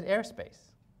contested airspace?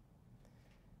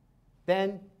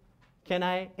 Then can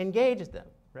I engage them,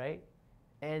 right?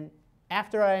 And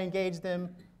after I engage them,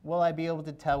 will I be able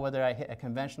to tell whether I hit a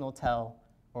conventional tell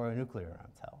or a nuclear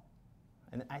arm tell?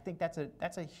 And I think that's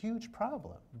a huge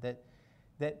problem that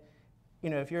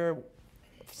if you're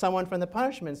someone from the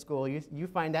punishment school, you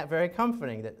find that very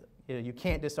comforting that you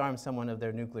can't disarm someone of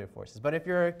their nuclear forces. But if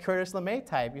you're a Curtis LeMay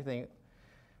type, you think,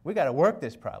 we got to work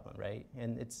this problem, right?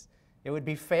 And it would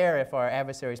be fair if our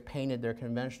adversaries painted their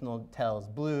conventional tells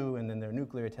blue and then their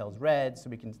nuclear tells red so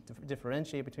we can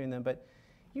differentiate between them. But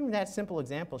even that simple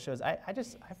example shows I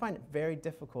find it very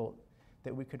difficult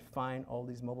that we could find all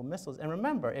these mobile missiles. And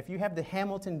remember, if you have the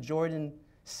Hamilton-Jordan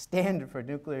standard for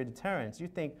nuclear deterrence, you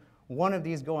think one of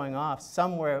these going off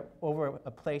somewhere over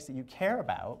a place that you care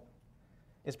about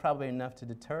is probably enough to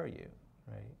deter you,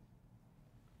 right?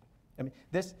 I mean,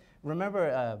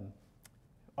 remember,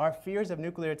 our fears of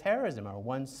nuclear terrorism are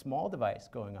one small device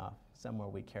going off somewhere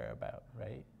we care about,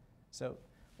 right? So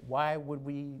why would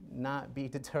we not be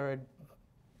deterred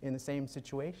in the same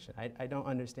situation? I don't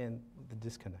understand the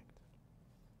disconnect.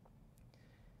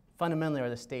 Fundamentally, are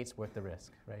the states worth the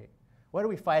risk, right? What are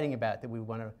we fighting about that we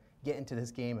want to get into this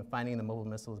game of finding the mobile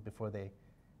missiles before they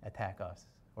attack us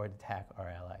or attack our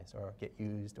allies or get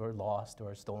used or lost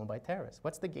or stolen by terrorists?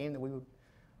 What's the game that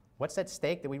what's at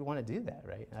stake that we want to do that,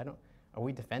 right? Are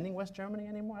we defending West Germany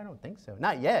anymore? I don't think so.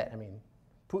 Not yet. I mean,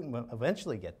 Putin will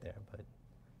eventually get there, but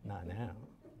not now.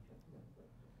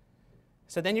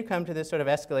 So then you come to this sort of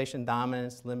escalation,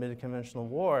 dominance, limited conventional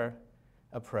war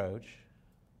approach.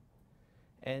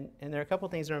 And there are a couple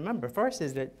things to remember. First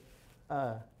is that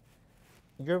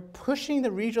you're pushing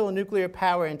the regional nuclear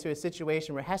power into a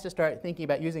situation where it has to start thinking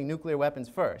about using nuclear weapons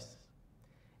first.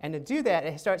 And to do that,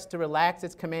 it starts to relax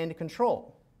its command and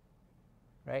control.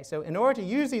 Right? So in order to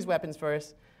use these weapons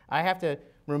first, I have to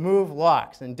remove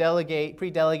locks and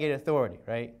pre-delegate authority.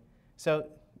 Right? So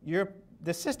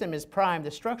the system is primed,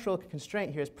 the structural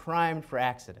constraint here is primed for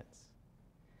accidents.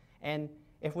 And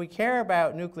if we care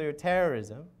about nuclear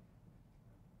terrorism,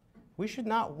 we should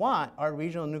not want our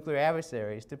regional nuclear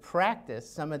adversaries to practice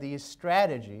some of these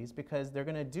strategies because they're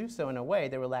going to do so in a way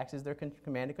that relaxes their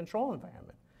command and control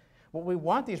environment. What we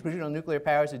want these regional nuclear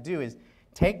powers to do is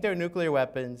take their nuclear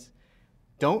weapons,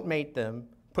 don't mate them,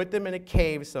 put them in a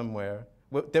cave somewhere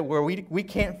where we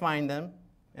can't find them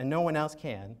and no one else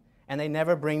can, and they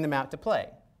never bring them out to play.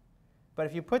 But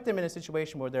if you put them in a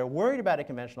situation where they're worried about a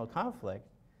conventional conflict,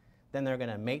 then they're going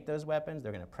to mate those weapons,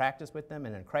 they're going to practice with them,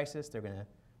 and in a crisis, they're going to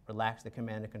relax the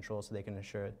command and control so they can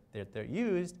ensure that they're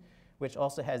used, which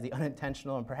also has the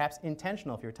unintentional and perhaps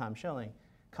intentional, if you're Tom Schilling,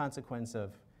 consequence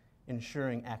of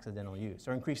ensuring accidental use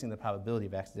or increasing the probability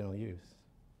of accidental use.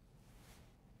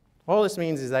 All this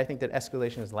means is I think that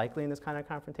escalation is likely in this kind of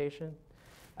confrontation.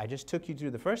 I just took you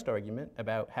through the first argument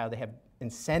about how they have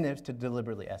incentives to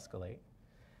deliberately escalate.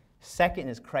 Second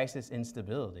is crisis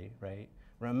instability, right?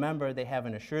 Remember, they have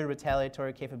an assured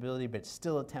retaliatory capability, but it's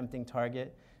still a tempting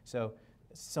target. So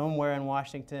somewhere in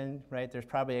Washington, right, there's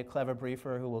probably a clever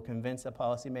briefer who will convince a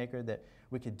policymaker that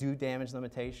we could do damage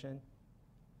limitation.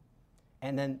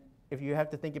 And then if you have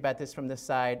to think about this from the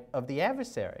side of the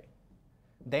adversary,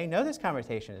 they know this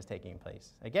conversation is taking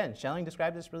place. Again, Schelling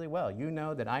described this really well. You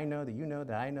know that I know that you know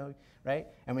that I know, right?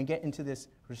 And we get into this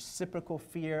reciprocal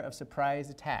fear of surprise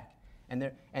attack.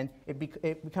 And it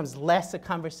becomes less a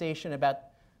conversation about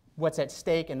what's at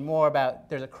stake and more about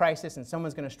there's a crisis and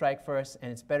someone's going to strike first,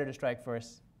 and it's better to strike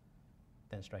first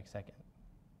than strike second.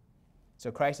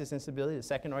 So crisis instability, the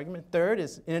second argument. Third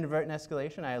is inadvertent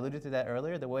escalation. I alluded to that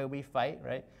earlier, the way we fight,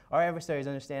 right? Our adversaries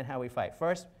understand how we fight.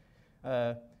 First,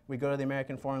 we go to the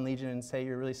American Foreign Legion and say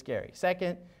you're really scary.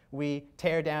 Second, we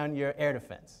tear down your air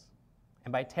defense.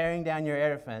 And by tearing down your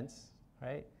air defense,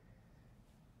 right,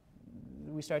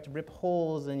 we start to rip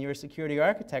holes in your security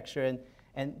architecture,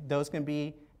 and those can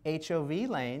be HOV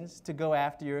lanes to go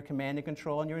after your command and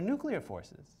control and your nuclear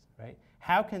forces, right?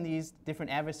 How can these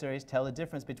different adversaries tell the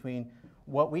difference between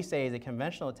what we say is a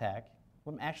conventional attack,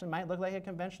 what actually might look like a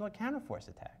conventional counterforce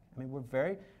attack? I mean,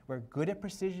 we're good at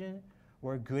precision,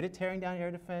 we're good at tearing down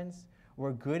air defense,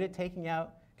 we're good at taking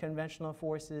out conventional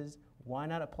forces. Why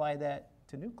not apply that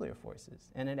to nuclear forces?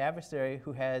 And an adversary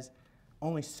who has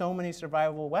only so many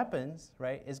survivable weapons,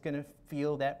 right, is going to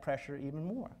feel that pressure even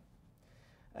more.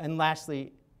 And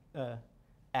lastly,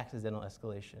 accidental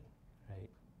escalation, right?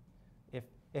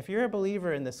 If you're a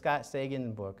believer in the Scott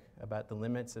Sagan book about the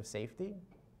limits of safety,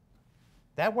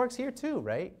 that works here too,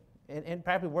 right? And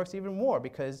probably works even more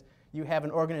because you have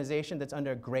an organization that's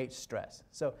under great stress.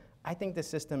 So I think the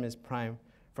system is primed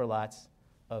for lots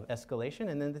of escalation,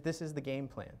 and then this is the game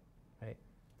plan, right?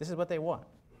 This is what they want.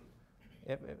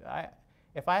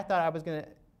 If I thought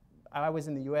I was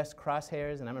in the US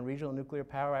crosshairs and I'm a regional nuclear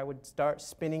power, I would start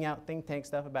spinning out think tank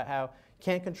stuff about how you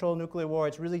can't control nuclear war,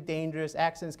 it's really dangerous,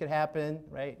 accidents could happen,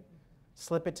 right?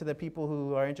 Slip it to the people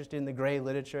who are interested in the gray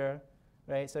literature,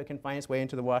 right? So it can find its way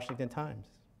into the Washington Times.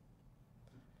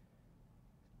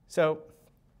 So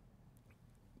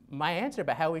my answer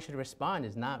about how we should respond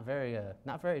is not very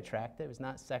attractive. It's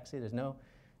not sexy. There's no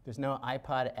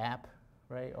iPod app,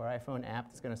 right, or iPhone app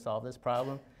that's going to solve this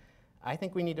problem. I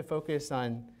think we need to focus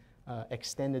on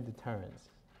extended deterrence.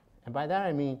 And by that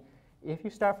I mean if you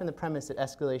start from the premise that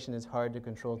escalation is hard to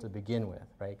control to begin with,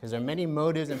 right, because there are many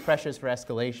motives and pressures for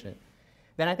escalation,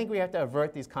 then I think we have to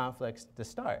avert these conflicts to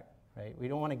start, right? We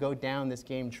don't want to go down this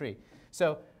game tree.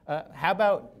 So how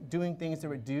about doing things to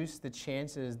reduce the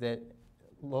chances that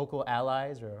local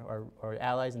allies or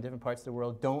allies in different parts of the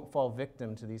world don't fall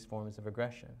victim to these forms of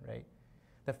aggression, right?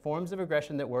 The forms of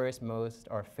aggression that worry us most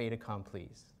are fait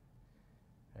accomplis,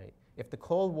 right? If the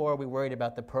Cold War, we worried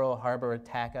about the Pearl Harbor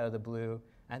attack out of the blue,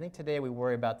 I think today we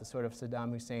worry about the sort of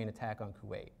Saddam Hussein attack on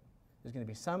Kuwait. There's going to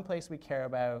be some place we care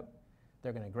about,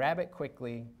 they're going to grab it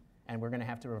quickly, and we're going to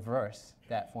have to reverse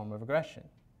that form of aggression,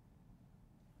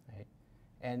 right?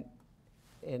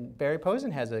 And Barry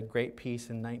Posen has a great piece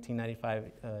in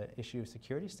 1995 issue of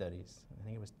Security Studies. I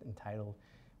think it was entitled,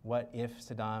 "What if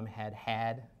Saddam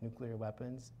had nuclear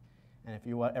weapons?" And if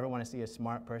you ever want to see a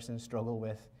smart person struggle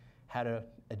with how to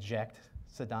eject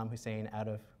Saddam Hussein out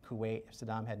of Kuwait if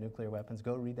Saddam had nuclear weapons,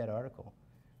 go read that article.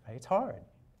 Right? It's hard.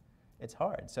 It's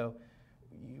hard. So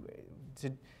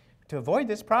to avoid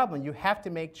this problem, you have to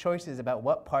make choices about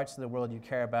what parts of the world you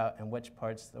care about and which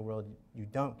parts of the world you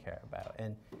don't care about.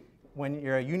 And when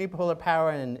you're a unipolar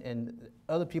power and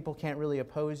other people can't really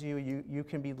oppose you, you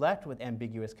can be left with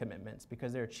ambiguous commitments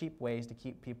because there are cheap ways to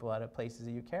keep people out of places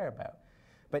that you care about.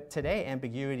 But today,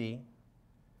 ambiguity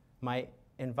might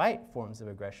invite forms of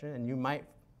aggression, and you might,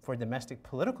 for domestic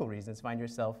political reasons, find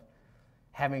yourself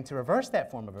having to reverse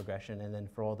that form of aggression, and then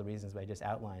for all the reasons I just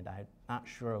outlined, I'm not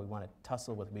sure we want to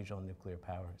tussle with regional nuclear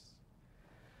powers.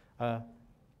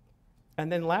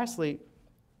 And then lastly,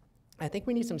 I think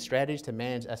we need some strategies to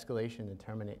manage escalation and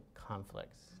terminate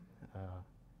conflicts.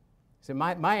 So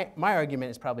my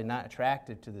argument is probably not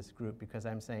attractive to this group because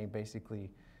I'm saying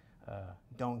basically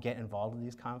don't get involved in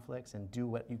these conflicts and do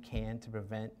what you can to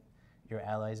prevent your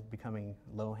allies becoming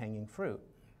low-hanging fruit.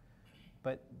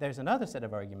 But there's another set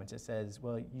of arguments that says,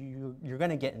 well, you're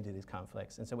going to get into these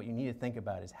conflicts, and so what you need to think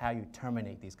about is how you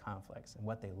terminate these conflicts and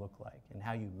what they look like and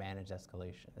how you manage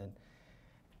escalation. And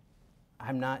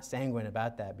I'm not sanguine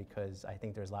about that because I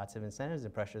think there's lots of incentives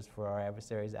and pressures for our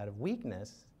adversaries out of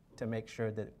weakness to make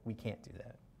sure that we can't do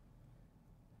that.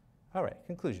 All right,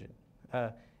 conclusion.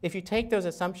 If you take those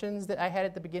assumptions that I had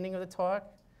at the beginning of the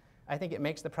talk, I think it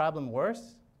makes the problem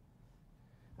worse.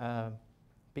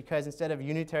 Because instead of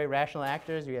unitary rational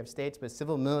actors, you have states with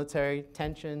civil-military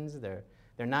tensions. They're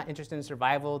not interested in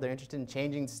survival. They're interested in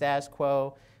changing the status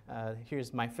quo.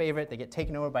 Here's my favorite. They get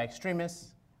taken over by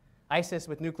extremists, ISIS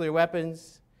with nuclear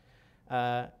weapons.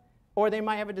 Or they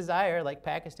might have a desire, like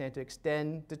Pakistan, to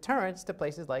extend deterrence to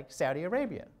places like Saudi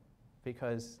Arabia,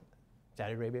 because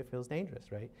Saudi Arabia feels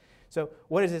dangerous, right? So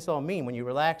what does this all mean? When you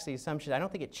relax the assumptions, I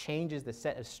don't think it changes the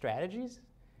set of strategies.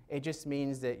 It just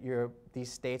means that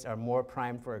these states are more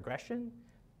primed for aggression.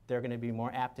 They're going to be more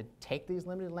apt to take these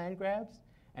limited land grabs,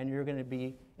 and you're going to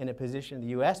be in a position, the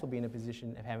US will be in a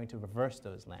position of having to reverse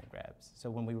those land grabs.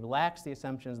 So when we relax the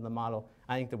assumptions in the model,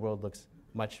 I think the world looks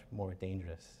much more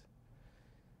dangerous.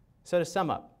 So to sum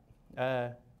up,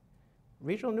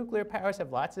 regional nuclear powers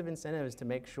have lots of incentives to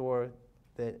make sure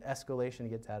that escalation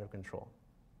gets out of control.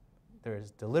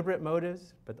 There's deliberate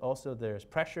motives, but also there's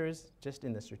pressures just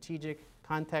in the strategic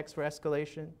context for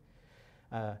escalation.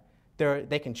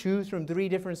 They can choose from 3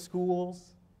 different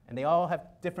schools, and they all have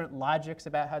different logics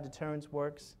about how deterrence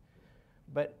works.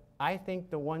 But I think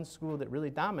the one school that really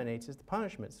dominates is the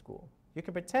punishment school. You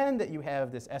can pretend that you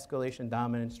have this escalation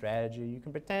dominant strategy. You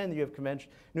can pretend that you have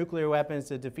nuclear weapons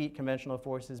to defeat conventional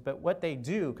forces, but what they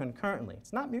do concurrently,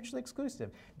 it's not mutually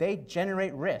exclusive. They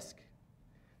generate risk.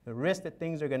 The risk that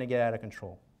things are going to get out of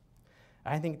control.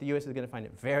 I think the US is going to find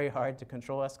it very hard to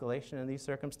control escalation in these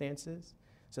circumstances.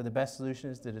 So the best solution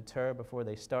is to deter before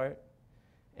they start.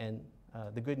 And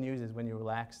the good news is when you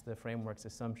relax the framework's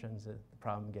assumptions, the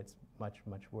problem gets much,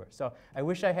 much worse. So I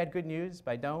wish I had good news,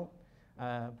 but I don't.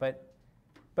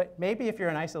 But maybe if you're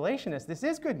an isolationist, this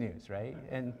is good news, right?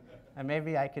 And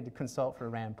maybe I could consult for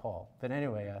Rand Paul. But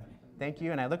anyway, thank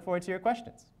you, and I look forward to your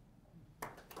questions.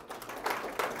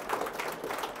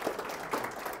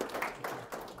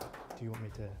 Do you want me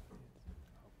to?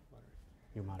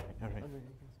 You moderate. All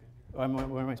right.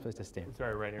 Where am I supposed to stand?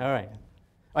 Sorry, right here. All right.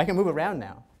 I can move around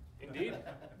now. Indeed.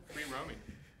 Free roaming.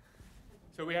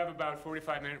 So we have about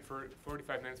 45 minutes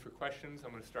for questions. I'm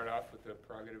going to start off with the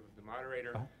prerogative of the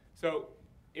moderator. So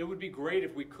it would be great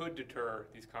if we could deter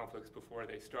these conflicts before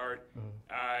they start.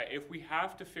 If we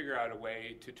have to figure out a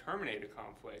way to terminate a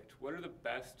conflict, what are the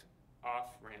best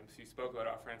off-ramps? You spoke about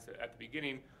off-ramps at the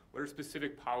beginning. What are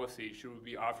specific policies? Should we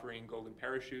be offering golden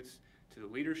parachutes to the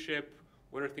leadership?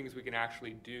 What are things we can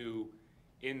actually do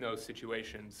in those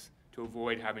situations to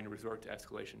avoid having to resort to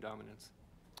escalation dominance?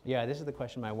 Yeah, this is the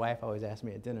question my wife always asks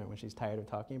me at dinner when she's tired of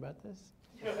talking about this.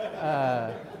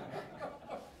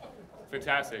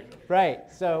 Fantastic.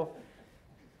 Right, so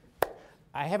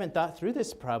I haven't thought through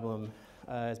this problem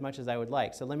as much as I would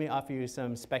like. So let me offer you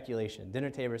some speculation,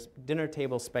 dinner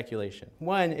table speculation.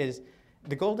 One is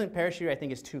the golden parachute, I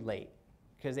think, is too late,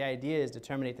 because the idea is to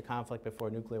terminate the conflict before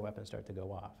nuclear weapons start to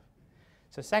go off.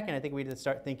 So second, I think we need to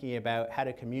start thinking about how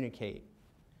to communicate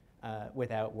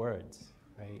without words,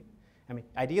 right? I mean,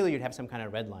 ideally you'd have some kind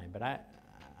of red line, but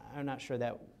I'm not sure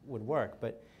that would work.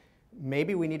 But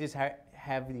maybe we need to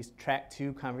have these track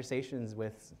 2 conversations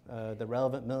with the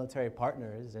relevant military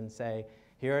partners and say,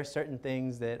 here are certain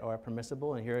things that are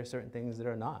permissible and here are certain things that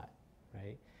are not,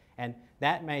 right? And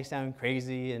that may sound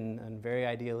crazy and very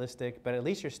idealistic, but at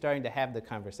least you're starting to have the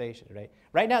conversation, right?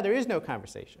 Right now there is no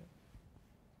conversation.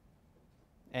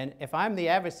 And if I'm the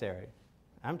adversary,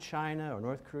 I'm China or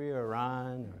North Korea or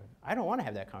Iran, I don't want to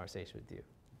have that conversation with you.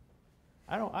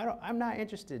 I'm not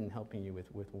interested in helping you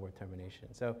with war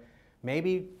termination. So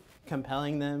maybe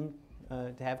compelling them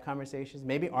to have conversations.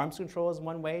 Maybe arms control is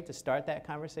one way to start that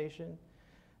conversation.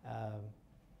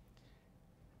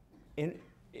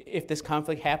 If this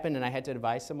conflict happened and I had to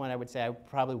advise someone, I would say I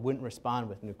probably wouldn't respond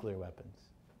with nuclear weapons.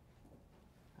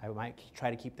 I might try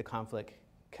to keep the conflict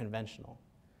conventional.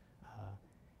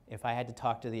 If I had to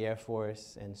talk to the Air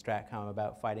Force and STRATCOM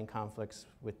about fighting conflicts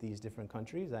with these different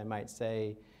countries, I might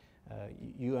say,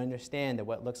 you understand that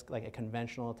what looks like a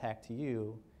conventional attack to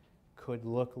you could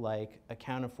look like a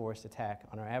counterforce attack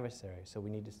on our adversary. So we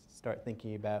need to start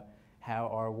thinking about how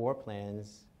our war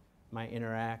plans might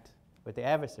interact with the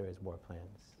adversary's war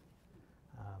plans.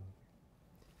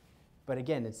 But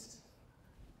again,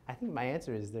 I think my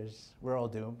answer is we're all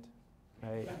doomed,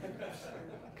 right?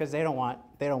 Because they don't want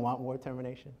war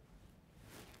termination.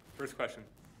 First question.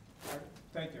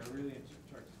 Thank you. I really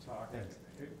enjoyed the talk.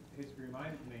 It has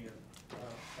reminded me of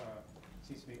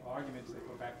seems to be arguments that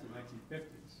go back to the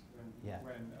 1950s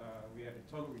when we had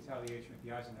a total retaliation with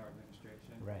the Eisenhower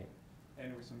administration. Right.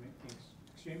 And there were some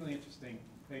extremely interesting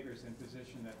papers in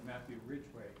position that Matthew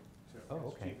Ridgway took as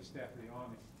Chief of Staff of the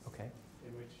Army. Okay.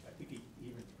 In which I think he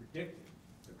even predicted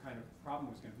the kind of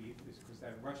problem was going to be, because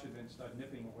that Russia then started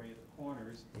nipping away at the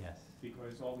corners. Yes.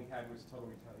 Because all we had was total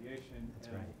retaliation.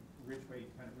 That's and right. Ridgway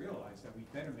kind of realized that we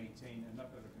better maintain enough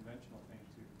of a conventional thing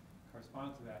to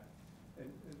correspond to that.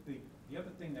 And the other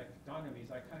thing that dawned on me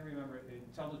is I kind of remember the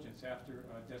intelligence after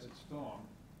Desert Storm,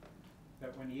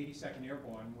 that when the 82nd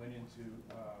Airborne went into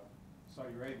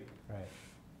Saudi Arabia, right,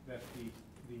 that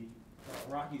the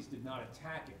Iraqis did not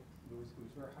attack it. It was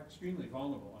very extremely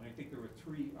vulnerable, and I think there were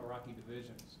 3 Iraqi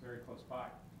divisions very close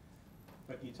by.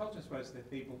 But the intelligence was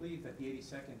that they believed that the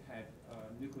 82nd had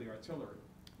nuclear artillery.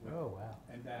 Oh, wow.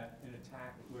 And that an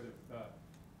attack would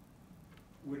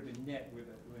have been met with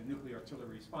a nuclear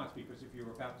artillery response, because if you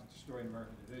were about to destroy an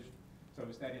American division. So it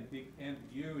was that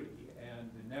ambiguity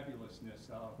and the nebulousness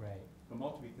of the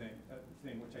multi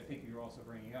thing, which I think you're also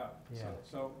bringing up. Yeah.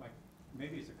 So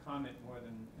maybe it's a comment more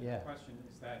than a question,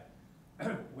 is that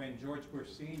when George Bush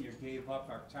Sr. gave up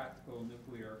our tactical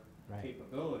nuclear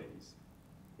capabilities,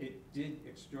 it did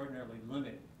extraordinarily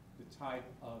limit the type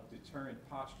of deterrent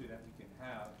posture that we can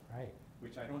have,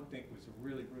 which I don't think was a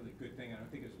really, really good thing. I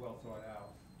don't think it was well thought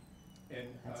out. And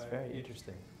that's very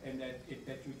interesting. And that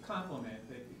you complement,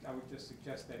 that I would just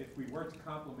suggest that if we were to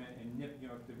complement and nip,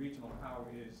 if the regional power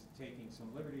is taking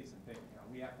some liberties and taking,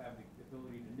 we have to have the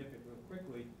ability to nip it real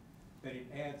quickly, that it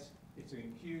adds, it's a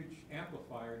huge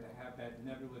amplifier to have that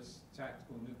nebulous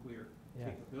tactical nuclear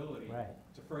capability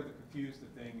to further confuse the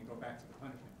thing and go back to the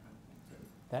punishment kind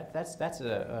of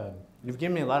thing. You've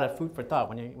given me a lot of food for thought.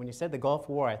 When you said the Gulf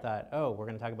War, I thought, oh, we're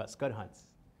going to talk about scud hunts.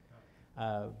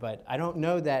 But I don't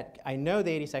know that. I know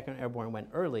the 82nd Airborne went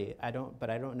early. But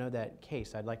I don't know that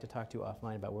case. I'd like to talk to you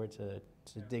offline about where to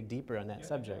dig deeper on that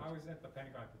subject. I was at the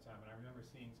Pentagon at the time, and I remember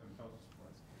seeing some intelligence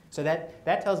reports. So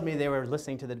that tells me they were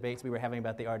listening to the debates we were having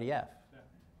about the RDF,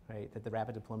 right? That the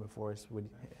Rapid Deployment Force would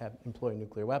employ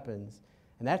nuclear weapons,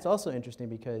 and that's also interesting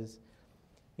because,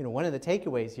 one of the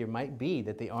takeaways here might be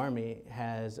that the Army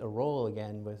has a role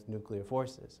again with nuclear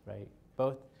forces, right?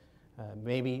 Both.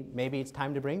 Maybe it's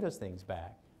time to bring those things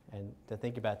back and to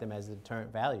think about them as a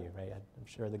deterrent value, right? I'm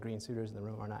sure the green suitors in the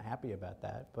room are not happy about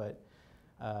that. But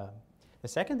the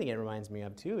second thing it reminds me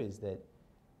of, too, is that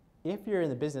if you're in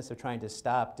the business of trying to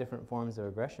stop different forms of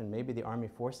aggression, maybe the Army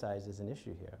force size is an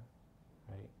issue here,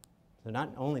 right? So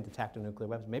not only the tactical nuclear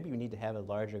weapons, maybe you need to have a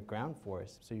larger ground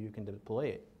force so you can deploy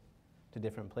it to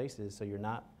different places so you're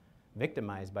not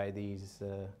victimized by these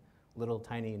little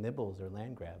tiny nibbles or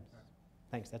land grabs.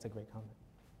 Thanks, that's a great comment.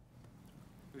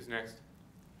 Who's next?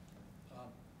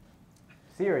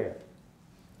 Syria.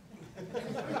 In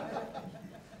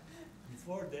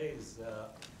 4 days,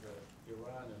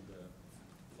 Iran and the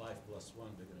 5+1,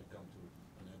 they're going to come to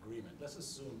an agreement. Let's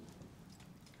assume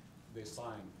they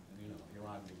sign, and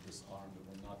Iran will disarm, they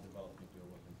will not develop nuclear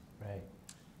weapons. Right.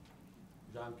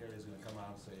 John Kerry is going to come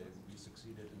out and say we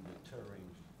succeeded in deterring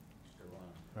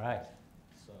Iran. Right.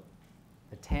 So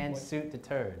The tan suit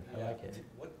deterred. I like it.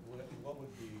 What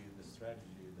would be the strategy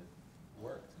that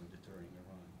worked in deterring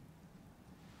Iran,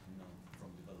 from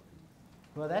developing?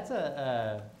 Well,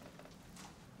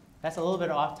 that's a little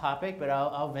bit off topic, but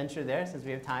I'll venture there since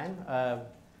we have time.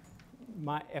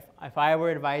 If I were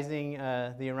advising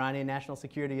the Iranian national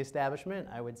security establishment,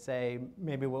 I would say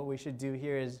maybe what we should do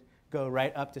here is go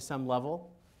right up to some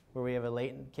level where we have a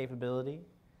latent capability.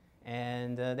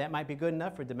 And that might be good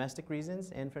enough for domestic reasons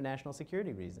and for national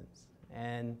security reasons.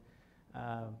 And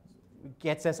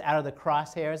gets us out of the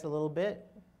crosshairs a little bit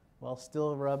while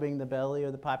still rubbing the belly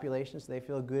of the population so they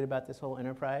feel good about this whole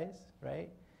enterprise, right?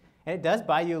 And it does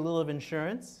buy you a little of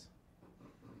insurance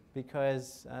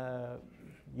because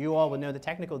you all would know the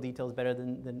technical details better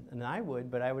than I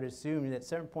would, but I would assume that at a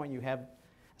certain point you have a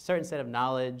certain set of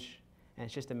knowledge and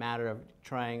it's just a matter of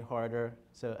trying harder.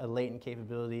 So a latent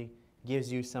capability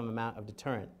gives you some amount of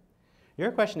deterrent.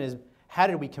 Your question is, how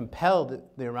did we compel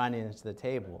the Iranians to the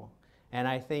table? And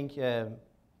I think it's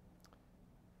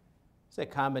a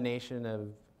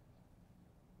combination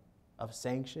of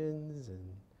sanctions and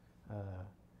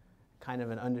kind of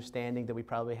an understanding that we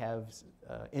probably have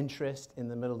interest in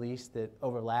the Middle East that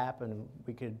overlap, and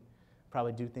we could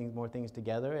probably do more things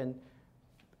together. And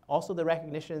also the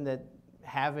recognition that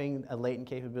having a latent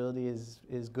capability is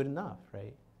good enough,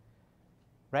 right?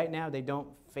 Right now, they don't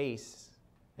face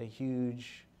a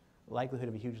huge likelihood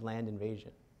of a huge land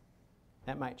invasion.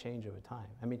 That might change over time.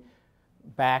 I mean,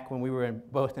 back when we were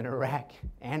both in Iraq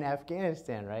and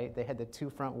Afghanistan, right, they had the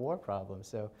two-front war problem.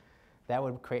 So that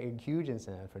would create a huge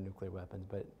incentive for nuclear weapons.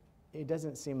 But it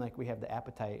doesn't seem like we have the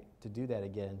appetite to do that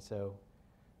again. So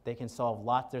they can solve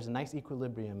lots. There's a nice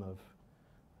equilibrium of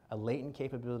a latent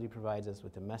capability provides us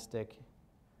with domestic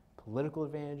political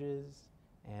advantages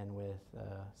and with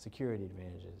security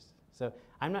advantages. So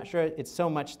I'm not sure it's so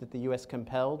much that the U.S.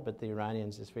 compelled, but the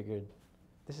Iranians just figured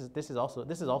this is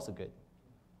also good.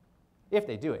 If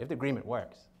they do it, if the agreement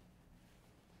works.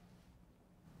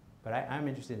 But I'm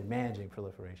interested in managing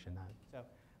proliferation. So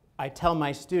I tell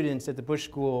my students at the Bush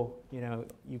School,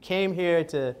 you came here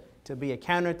to be a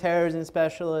counterterrorism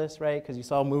specialist, right? Because you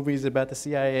saw movies about the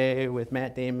CIA with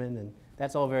Matt Damon, and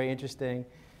that's all very interesting.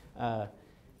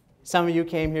 Some of you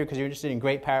came here because you're interested in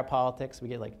great power politics. We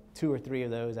get like 2 or 3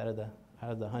 of those out of the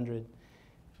 100.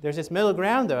 There's this middle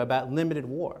ground, though, about limited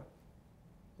war.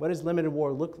 What does limited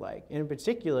war look like? And in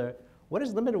particular, what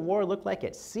does limited war look like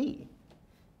at sea,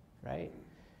 right?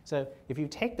 So if you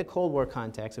take the Cold War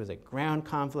context, it was a ground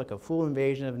conflict, a full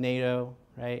invasion of NATO,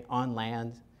 right, on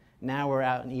land. Now we're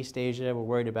out in East Asia. We're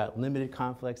worried about limited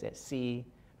conflicts at sea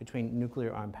between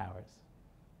nuclear armed powers.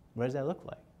 What does that look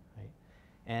like, right?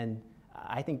 And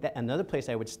I think that another place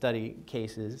I would study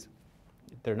cases,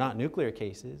 they're not nuclear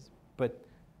cases, but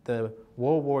the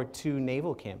World War II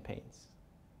naval campaigns,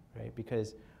 right?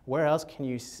 Because where else can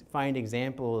you find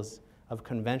examples of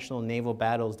conventional naval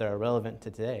battles that are relevant to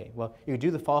today? Well, you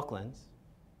do the Falklands,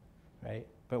 right?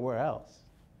 But where else?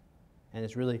 And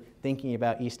it's really thinking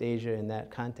about East Asia in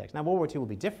that context. Now, World War II will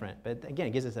be different, but again,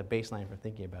 it gives us a baseline for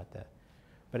thinking about that.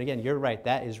 But again, you're right,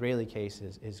 that Israeli case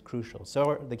is crucial. So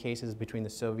are the cases between the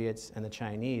Soviets and the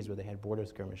Chinese where they had border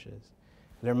skirmishes.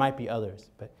 There might be others,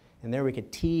 and there we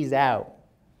could tease out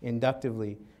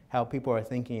inductively how people are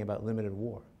thinking about limited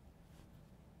war.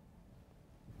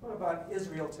 What about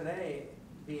Israel today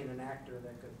being an actor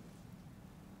that could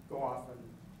go off and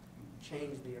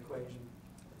change the equation,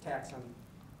 attacks on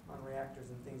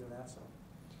reactors and things of that sort?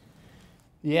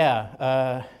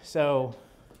 Yeah, so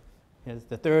it's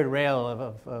the third rail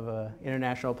of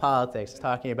international politics,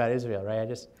 talking about Israel,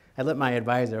 right? I let my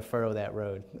advisor furrow that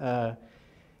road.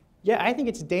 Yeah, I think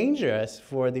it's dangerous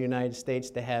for the United States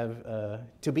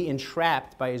to be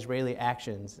entrapped by Israeli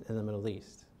actions in the Middle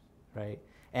East, right?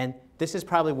 And this is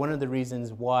probably one of the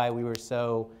reasons why we were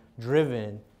so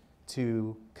driven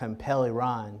to compel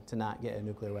Iran to not get a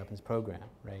nuclear weapons program,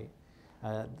 right?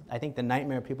 I think the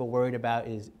nightmare people worried about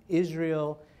is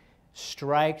Israel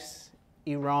strikes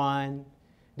Iran,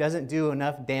 doesn't do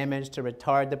enough damage to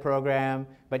retard the program,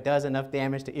 but does enough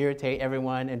damage to irritate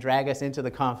everyone and drag us into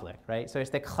the conflict, right? So it's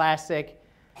the classic,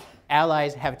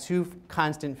 allies have 2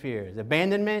 constant fears,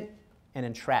 abandonment and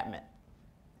entrapment.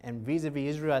 And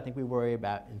vis-a-vis Israel, I think we worry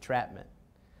about entrapment.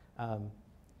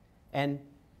 And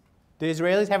the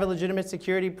Israelis have a legitimate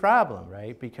security problem,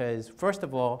 right? Because first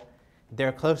of all,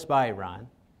 They're close by Iran.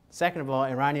 Second of all,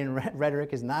 Iranian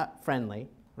rhetoric is not friendly,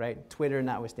 right? Twitter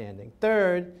notwithstanding.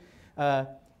 Third,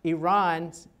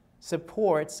 Iran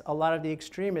supports a lot of the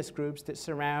extremist groups that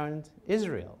surround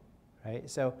Israel, right?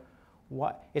 So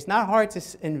it's not hard to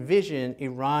envision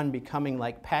Iran becoming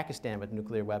like Pakistan with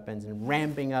nuclear weapons and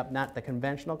ramping up not the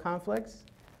conventional conflicts,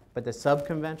 but the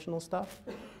sub-conventional stuff.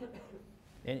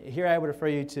 And here I would refer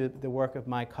you to the work of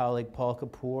my colleague Paul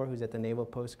Kapoor, who's at the Naval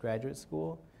Postgraduate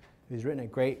School, who's written a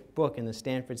great book in the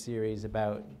Stanford series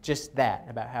about just that,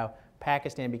 about how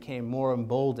Pakistan became more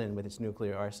emboldened with its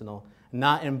nuclear arsenal,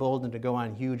 not emboldened to go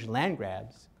on huge land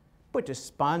grabs, but to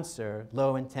sponsor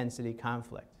low-intensity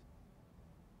conflict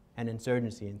and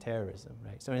insurgency and terrorism,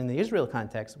 right? So in the Israel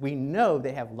context, we know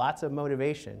they have lots of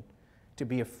motivation to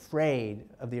be afraid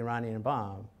of the Iranian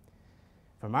bomb.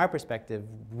 From our perspective,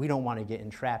 we don't want to get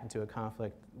entrapped into a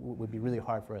conflict would be really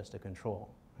hard for us to control,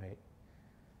 right?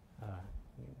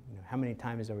 How many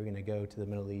times are we going to go to the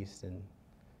Middle East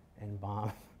and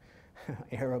bomb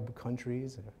Arab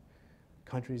countries or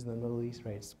countries in the Middle East,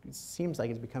 right? It seems like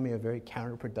it's becoming a very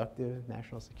counterproductive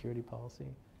national security policy.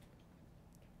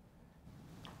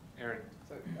 Aaron.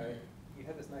 So you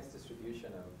had this nice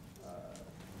distribution of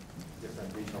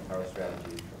different regional power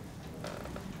strategies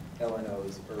from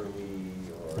LNOs, early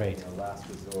or right. Last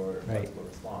resort, flexible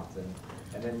response,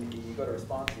 and then you go to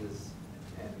responses,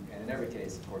 and in every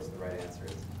case, of course, the right answer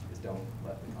is don't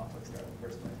let the conflict start in the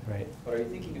first place. Right. But are you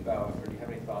thinking about, or do you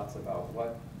have any thoughts about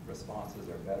what responses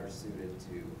are better suited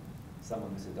to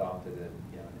someone who's adopted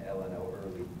an LNO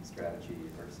early strategy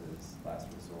versus last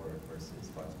resort versus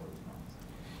flexible response?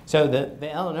 So the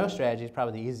LNO strategy is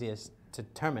probably the easiest to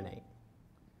terminate,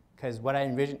 because what I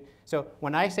envision, so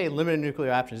when I say limited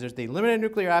nuclear options, there's the limited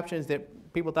nuclear options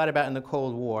that people thought about in the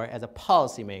Cold War as a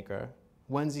policymaker,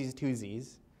 onesies,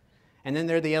 twosies, and then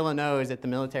there are the LNOs that the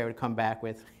military would come back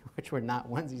with, which were not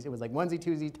onesies, it was like onesie,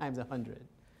 twosie times 100.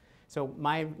 So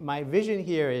my vision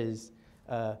here is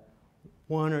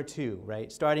one or two,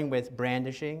 right? Starting with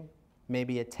brandishing,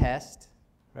 maybe a test,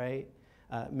 right?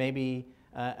 Maybe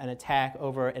an attack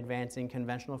over advancing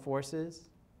conventional forces.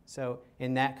 So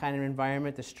in that kind of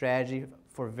environment, the strategy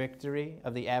for victory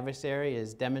of the adversary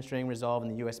is demonstrating resolve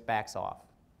and the US backs off.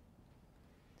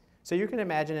 So you can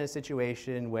imagine a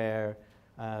situation where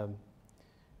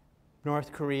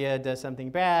North Korea does something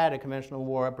bad, a conventional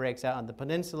war breaks out on the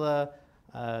peninsula,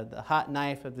 the hot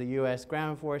knife of the US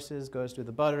ground forces goes through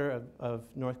the butter of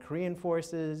North Korean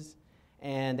forces,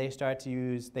 and they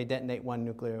detonate one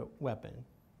nuclear weapon.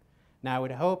 Now, I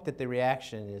would hope that the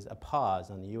reaction is a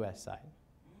pause on the US side.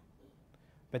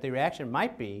 But the reaction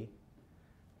might be,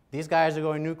 these guys are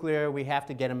going nuclear, we have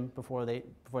to get them before they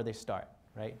start,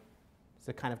 right? It's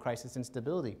a kind of crisis and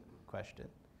stability question.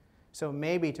 So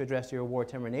maybe to address your war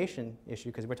termination issue,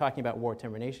 because we're talking about war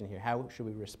termination here, how should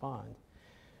we respond?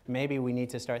 Maybe we need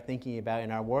to start thinking about in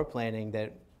our war planning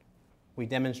that we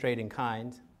demonstrate in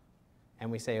kind and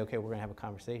we say, okay, we're going to have a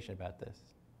conversation about this.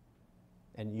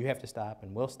 And you have to stop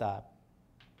and we'll stop.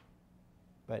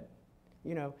 But,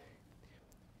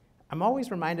 I'm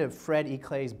always reminded of Fred E.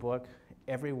 Clay's book,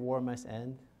 Every War Must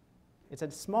End. It's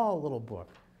a small little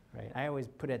book, right? I always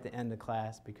put it at the end of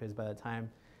class because by the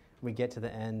time we get to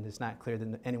the end, it's not clear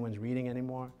that anyone's reading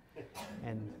anymore.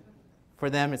 And for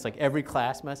them, it's like every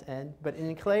class must end. But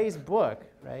in Clay's book,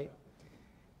 right,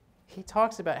 he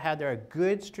talks about how there are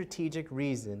good strategic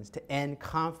reasons to end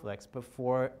conflicts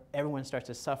before everyone starts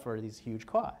to suffer these huge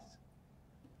costs.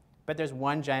 But there's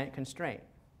one giant constraint,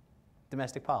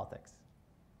 domestic politics,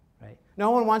 right?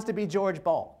 No one wants to be George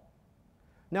Bull.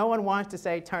 No one wants to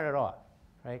say, turn it off,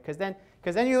 right? Because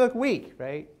then you look weak,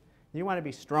 right? You want to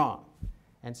be strong.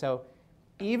 And so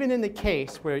even in the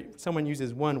case where someone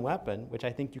uses one weapon, which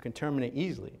I think you can terminate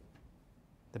easily,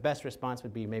 the best response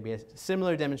would be maybe a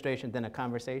similar demonstration than a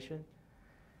conversation.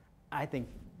 I think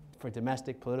for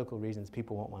domestic political reasons,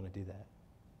 people won't want to do that.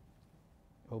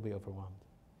 We'll be overwhelmed.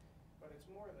 But it's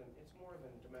more than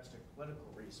domestic political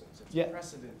reasons. It's Yeah.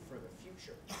 precedent for the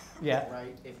future. Yeah.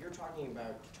 Right? If you're talking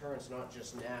about deterrence not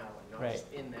just now and not Right.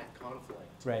 just in that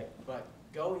conflict, Right. but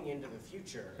going into the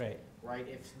future, Right.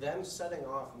 If them setting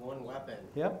off one weapon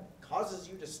Yep. causes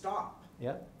you to stop,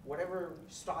 Yep. whatever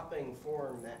stopping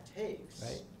form that takes,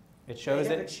 Right. It shows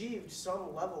they have that. achieved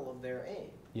some level of their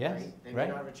aim. Yes, Right? They right.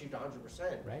 may not have achieved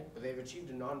 100%, Right. but they've achieved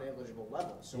a non-negligible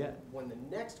level. So Yeah. when the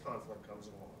next conflict comes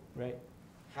along, Right.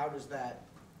 how does that,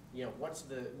 what's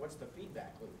the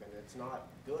feedback loop? And it's not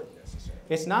good necessarily.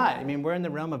 It's not. I mean, we're in the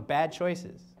realm of bad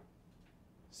choices.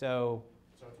 So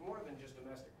So it's more than just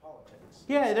domestic politics.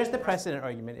 yeah, there's the precedent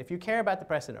argument. If you care about the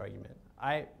precedent argument,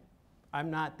 I'm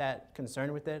not that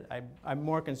concerned with it. I'm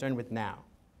more concerned with now.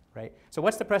 right? So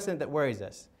what's the precedent that worries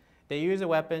us? They use a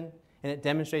weapon, and it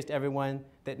demonstrates to everyone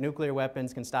that nuclear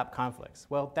weapons can stop conflicts.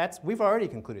 Well, we've already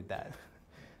concluded that.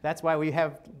 That's why we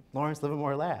have Lawrence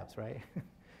Livermore Labs, right?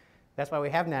 That's why we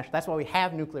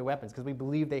have nuclear weapons, because we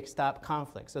believe they stop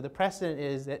conflict. So the precedent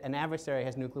is that an adversary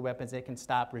has nuclear weapons that can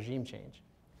stop regime change.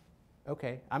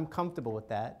 Okay, I'm comfortable with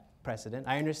that precedent.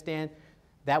 I understand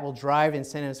that will drive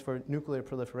incentives for nuclear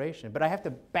proliferation, but I have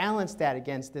to balance that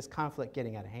against this conflict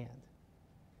getting out of hand.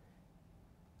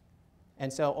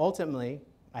 And so ultimately,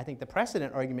 I think the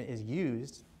precedent argument is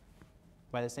used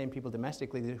by the same people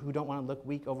domestically who don't want to look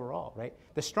weak overall, right?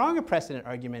 The stronger precedent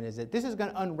argument is that this is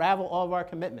going to unravel all of our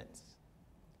commitments,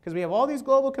 because we have all these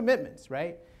global commitments,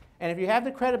 right? And if you have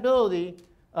the credibility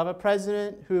of a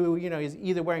president who, is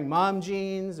either wearing mom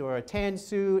jeans or a tan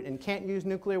suit and can't use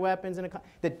nuclear weapons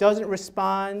that doesn't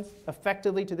respond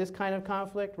effectively to this kind of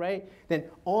conflict, right? Then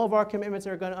all of our commitments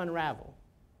are going to unravel.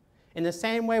 In the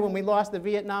same way, when we lost the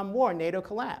Vietnam War, NATO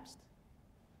collapsed.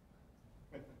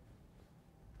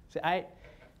 So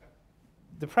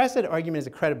the precedent argument is a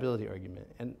credibility argument,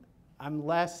 and I'm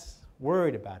less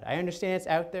worried about it. I understand it's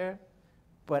out there,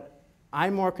 but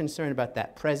I'm more concerned about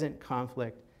that present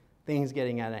conflict, things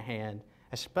getting out of hand,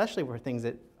 especially for things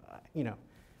that,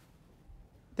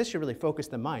 this should really focus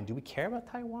the mind. Do we care about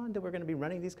Taiwan, that we're going to be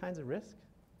running these kinds of risks?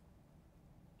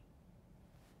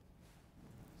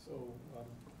 So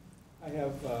I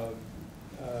have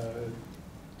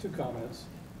two comments.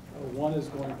 One is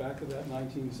going back to that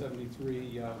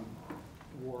 1973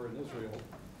 war in Israel.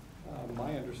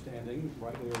 My understanding,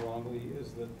 rightly or wrongly,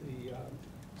 is that the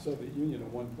Soviet Union at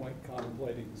one point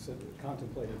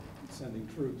contemplated sending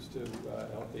troops to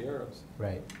help the Arabs.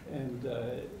 Right. And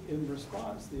in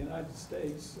response, the United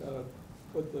States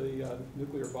put the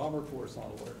nuclear bomber force on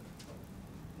alert.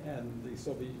 And the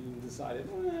Soviet Union decided,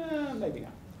 maybe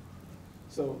not.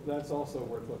 So that's also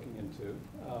worth looking into.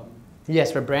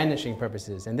 Yes, for brandishing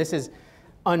purposes. And this is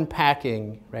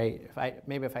unpacking, right?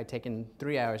 If I'd taken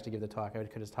 3 hours to give the talk, I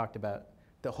could have talked about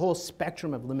the whole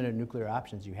spectrum of limited nuclear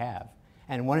options you have.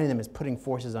 And one of them is putting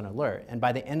forces on alert. And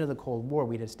by the end of the Cold War,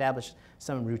 we'd established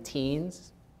some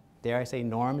routines, dare I say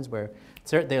norms, where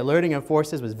the alerting of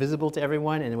forces was visible to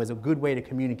everyone, and it was a good way to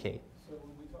communicate. So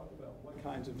when we talk about what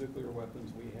kinds of nuclear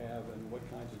weapons we have and what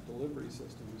kinds of delivery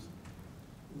systems,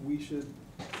 we should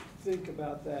think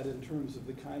about that in terms of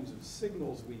the kinds of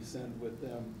signals we send with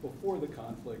them before the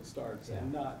conflict starts,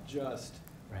 and not just,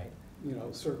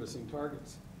 servicing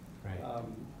targets. Right.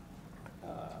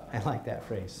 I like that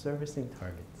phrase, servicing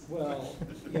targets. Well,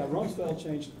 yeah, Rumsfeld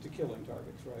changed it to killing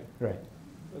targets, right? Right.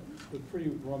 But the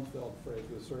pre-Rumsfeld phrase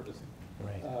was servicing,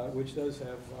 right. Which does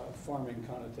have farming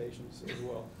connotations as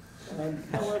well.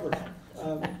 However,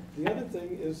 the other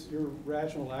thing is your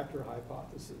rational actor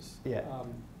hypothesis. Yeah.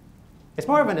 It's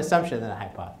more of an assumption than a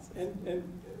hypothesis.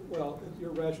 Well,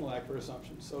 your rational actor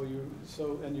assumption.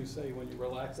 And you say when you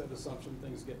relax that assumption,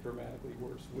 things get dramatically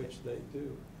worse, which they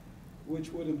do,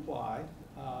 which would imply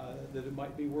that it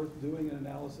might be worth doing an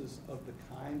analysis of the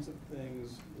kinds of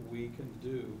things we can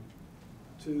do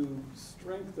to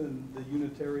strengthen the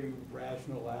unitary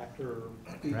rational actor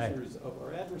features of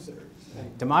our adversaries.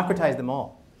 And democratize them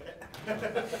all.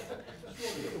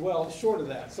 Well, short of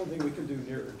that, something we can do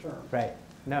nearer term. Right.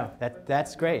 No,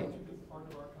 that's great. Part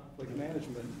of our conflict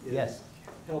management is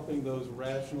helping those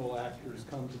rational actors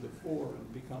come to the fore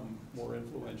and become more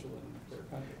influential in their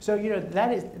country. So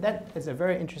that is a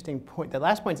very interesting point. The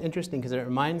last point's interesting because it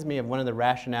reminds me of one of the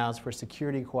rationales for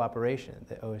security cooperation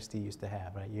that OSD used to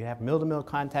have. Right? You have mill-to-mill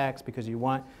contacts because you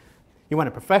want to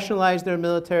professionalize their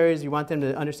militaries. You want them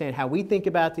to understand how we think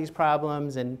about these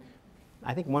problems. And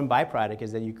I think one byproduct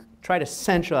is that you try to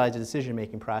centralize the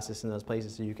decision-making process in those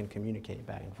places so you can communicate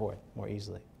back and forth more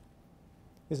easily.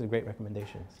 These are great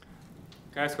recommendations.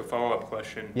 Can I ask a follow-up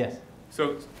question? Yes.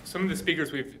 So some of the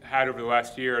speakers we've had over the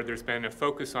last year, there's been a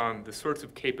focus on the sorts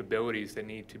of capabilities that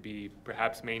need to be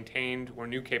perhaps maintained or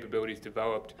new capabilities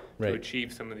developed to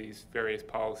achieve some of these various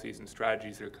policies and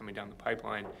strategies that are coming down the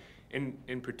pipeline.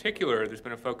 In particular, there's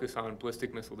been a focus on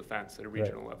ballistic missile defense at a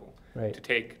regional level to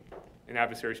take an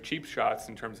adversary's cheap shots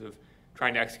in terms of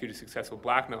trying to execute a successful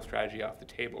blackmail strategy off the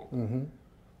table. Mm-hmm.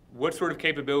 What sort of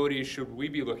capabilities should we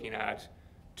be looking at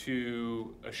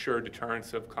to assure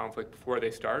deterrence of conflict before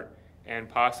they start, and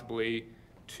possibly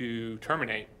to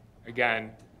terminate,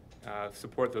 again,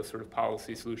 support those sort of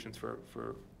policy solutions for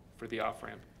the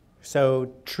off-ramp?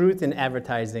 So, truth in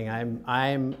advertising.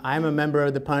 I'm a member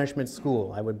of the punishment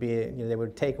school. I would be. They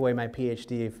would take away my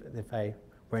PhD if I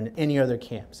were in any other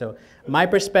camp. So, my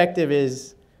perspective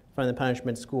is from the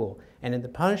punishment school, and in the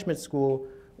punishment school,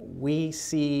 we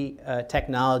see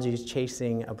technologies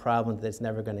chasing a problem that's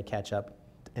never going to catch up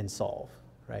and solve,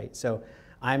 right? So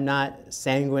I'm not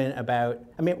sanguine about,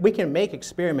 I mean, we can make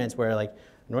experiments where like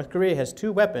North Korea has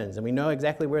 2 weapons and we know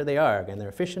exactly where they are and they're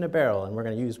a fish in a barrel and we're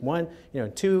going to use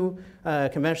 2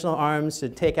 conventional arms to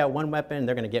take out 1 weapon,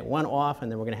 they're going to get 1 off,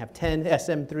 and then we're going to have 10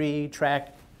 SM-3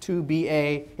 track 2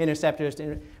 BA interceptors,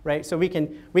 right? So we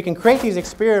can create these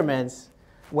experiments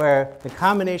where the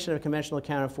combination of conventional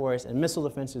counterforce and missile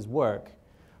defenses work.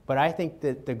 But I think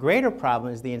that the greater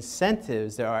problem is the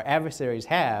incentives that our adversaries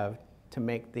have to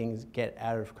make things get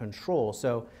out of control.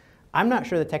 So I'm not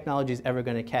sure the technology is ever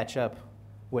going to catch up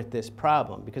with this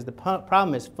problem, because the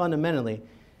problem is fundamentally,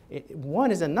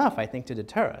 1 is enough, I think, to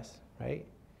deter us, right?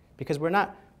 Because we're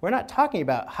not talking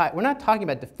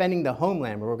about defending the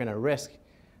homeland where we're going to risk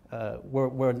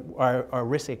where our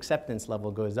risk acceptance level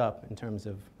goes up in terms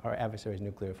of our adversaries'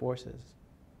 nuclear forces.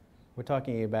 We're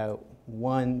talking about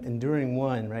enduring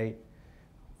one, right,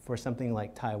 for something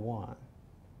like Taiwan.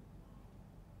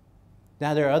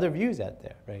 Now, there are other views out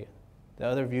there, right? The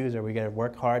other views are we got to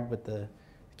work hard with the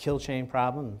kill chain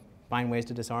problem, find ways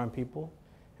to disarm people,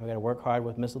 and we got to work hard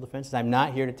with missile defenses. I'm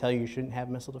not here to tell you shouldn't have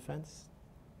missile defense,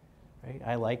 right?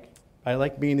 I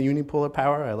like being the unipolar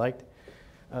power.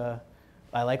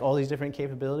 I like all these different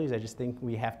capabilities. I just think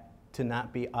we have to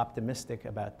not be optimistic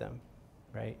about them,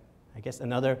 right? I guess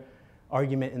another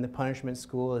argument in the punishment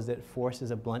school is that force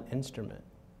is a blunt instrument,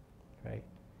 right?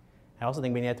 I also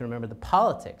think we have to remember the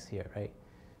politics here, right?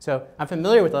 So I'm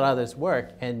familiar with a lot of this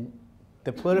work, and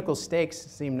the political stakes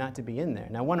seem not to be in there.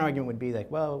 Now, one argument would be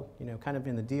like, well, kind of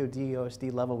in the DoD,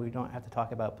 OSD level, we don't have to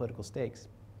talk about political stakes.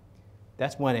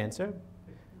 That's one answer.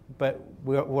 But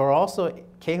we're also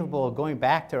capable of going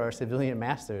back to our civilian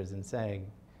masters and saying,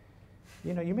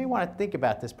 you may want to think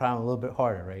about this problem a little bit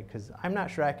harder, right? Because I'm not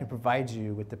sure I can provide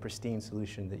you with the pristine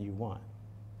solution that you want.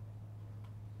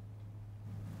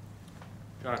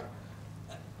 John.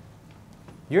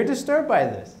 You're disturbed by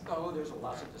this. Oh, there's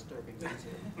lots of disturbing things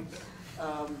here.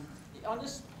 On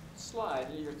this slide,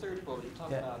 in your 3rd bullet, you talk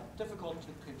about difficult to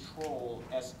control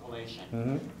escalation.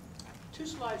 Mm-hmm. 2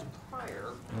 slides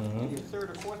prior, in your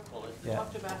 3rd or 4th bullet, you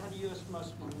talked about how the U.S.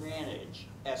 must manage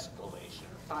escalation,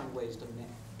 find ways to manage.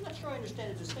 I'm not sure I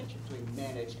understand the distinction between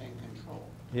manage and control.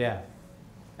 Yeah,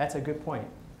 that's a good point.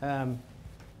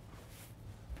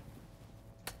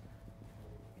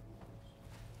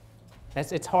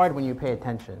 It's hard when you pay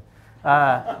attention.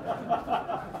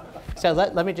 So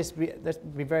let's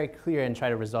be very clear and try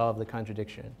to resolve the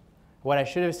contradiction. What I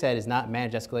should have said is not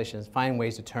manage escalation, is find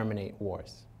ways to terminate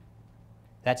wars.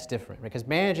 That's different, because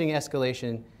managing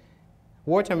escalation,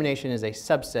 war termination is a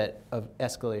subset of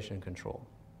escalation control.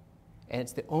 And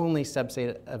it's the only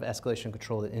subset of escalation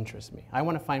control that interests me. I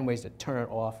want to find ways to turn it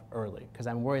off early, because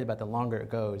I'm worried about the longer it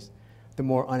goes, the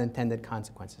more unintended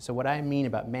consequences. So what I mean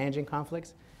about managing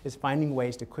conflicts is finding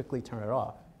ways to quickly turn it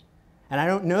off. And I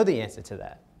don't know the answer to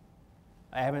that.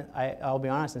 I'll be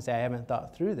honest and say I haven't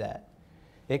thought through that.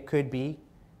 It could be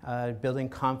building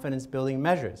confidence-building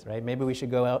measures, right? Maybe we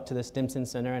should go out to the Stimson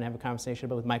Center and have a conversation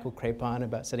with Michael Crapon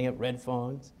about setting up red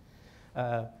phones.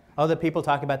 Other people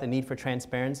talk about the need for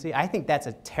transparency. I think that's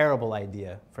a terrible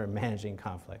idea for managing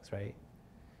conflicts, right?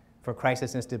 For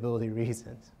crisis and stability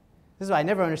reasons. This is why I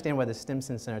never understand why the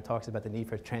Stimson Center talks about the need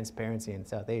for transparency in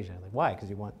South Asia. Like, why? Because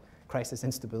you want crisis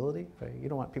instability, right? You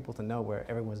don't want people to know where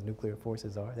everyone's nuclear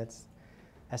forces are. That's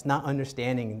not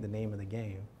understanding the name of the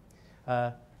game.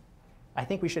 I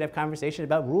think we should have conversations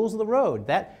about rules of the road.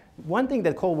 That one thing that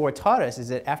the Cold War taught us is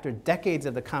that after decades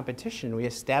of the competition, we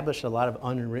established a lot of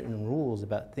unwritten rules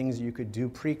about things you could do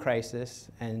pre-crisis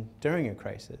and during a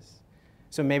crisis.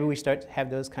 So maybe we start to have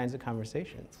those kinds of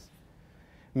conversations.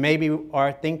 Maybe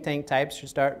our think tank types should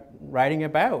start writing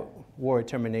about war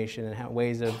termination and how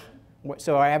ways of,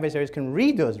 so our adversaries can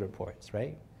read those reports,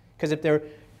 right? Because if they're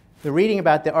reading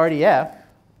about the RDF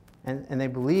and they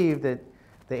believe that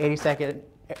the 82nd,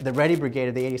 the Ready Brigade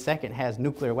of the 82nd has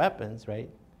nuclear weapons, right?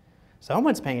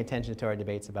 Someone's paying attention to our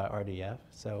debates about RDF.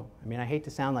 So, I mean, I hate to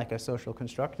sound like a social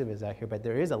constructivist out here, but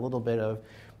there is a little bit of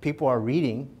people are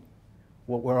reading.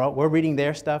 We're reading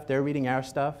their stuff, they're reading our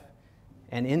stuff.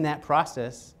 And in that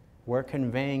process, we're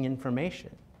conveying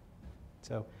information.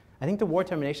 So I think the war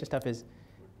termination stuff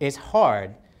is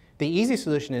hard. The easy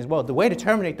solution is, well, the way to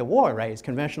terminate the war, right, is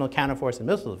conventional counterforce and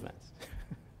missile defense.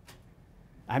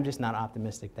 I'm just not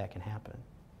optimistic that can happen.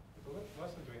 The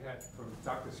lessons we had from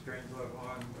Dr. Strangelove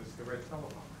on was the red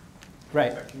telephone.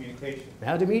 Right. Communication.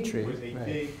 Now Dimitri. Was a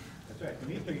big, that's right,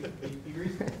 Dimitri,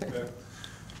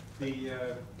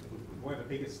 one of the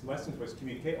biggest lessons was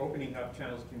opening up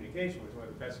channels of communication was one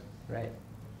of the best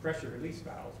pressure release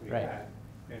valves we had.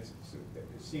 And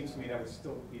it seems to me that would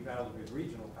still be valid with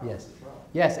regional powers as well.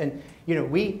 Yes, and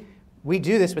we we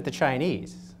do this with the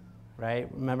Chinese, right?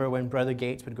 Remember when Brother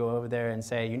Gates would go over there and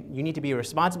say, you need to be a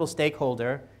responsible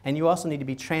stakeholder, and you also need to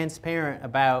be transparent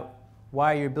about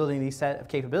why you're building these set of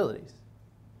capabilities.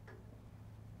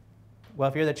 Well,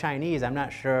 if you're the Chinese, I'm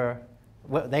not sure.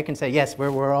 Well, they can say, yes,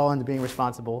 we're all into being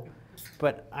responsible,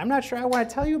 but I'm not sure I want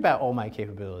to tell you about all my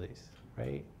capabilities,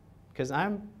 right? Because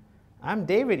I'm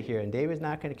David here, and David's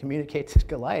not going to communicate to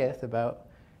Goliath about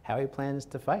how he plans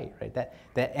to fight, right? That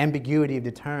ambiguity of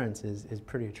deterrence is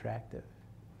pretty attractive.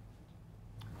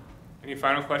 Any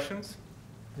final questions?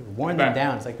 Worn them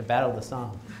down. It's like the Battle of the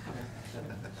Somme.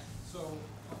 So,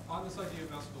 on this idea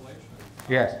of escalation,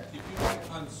 Yes. if you make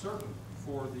uncertain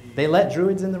for the... They let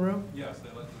druids in the room? Yes, they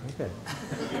let druids.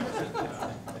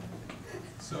 Okay.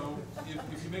 So,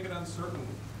 if you make it uncertain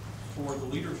for the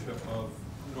leadership of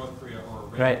North Korea or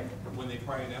Iran, Right. when they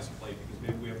try and escalate, because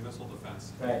maybe we have missile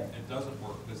defense, Right. and it doesn't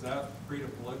work, does that create a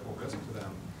political risk to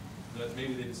them that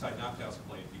maybe they decide not to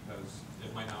escalate because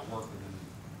it might not work, and then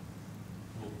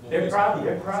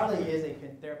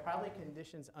There are probably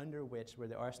conditions under which where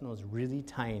the arsenal is really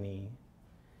tiny,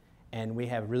 and we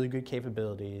have really good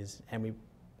capabilities, and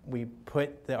we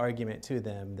put the argument to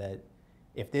them that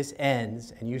if this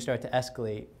ends and you start to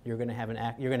escalate, you're going to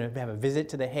have a visit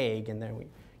to The Hague, and then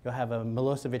you'll have a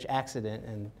Milosevic accident,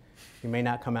 and you may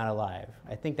not come out alive.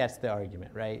 I think that's the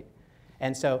argument, right?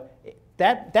 And so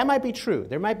that might be true.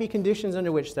 There might be conditions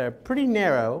under which they're pretty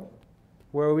narrow,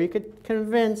 where we could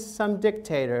convince some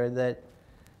dictator that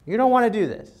you don't want to do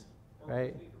this,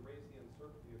 right?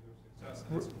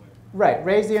 Right,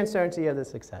 raise the uncertainty of the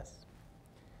success.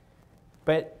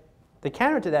 But the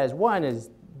counter to that is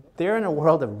they're in a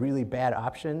world of really bad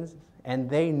options, and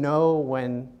they know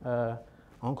when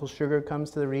Uncle Sugar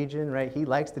comes to the region, right? He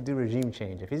likes to do regime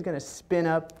change. If he's going to spin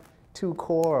up 2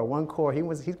 core or 1 core, he's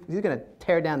going to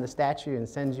tear down the statue and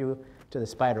send you to the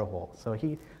spider hole. So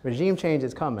regime change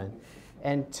is coming.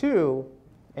 And two,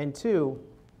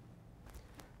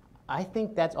 I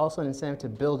think that's also an incentive to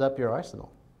build up your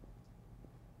arsenal,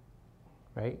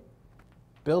 right?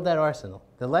 Build that arsenal.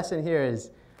 The lesson here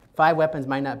is 5 weapons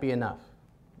might not be enough.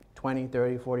 20,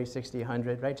 30, 40, 60,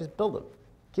 100, right? Just build them.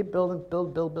 Keep building,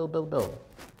 build,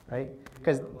 right?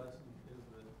 Because the other lesson is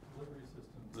that delivery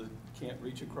systems that can't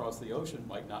reach across the ocean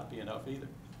might not be enough either.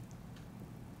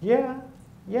 Yeah,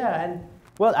 and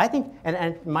well, I think,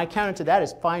 and my counter to that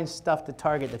is find stuff to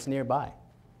target that's nearby,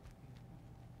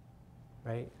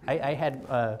 right? I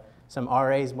had some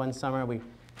RAs one summer. We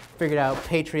figured out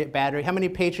Patriot battery, how many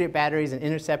Patriot batteries and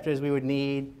interceptors we would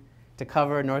need to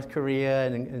cover North Korea,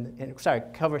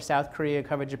 cover South Korea,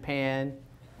 cover Japan,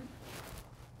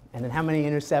 and then how many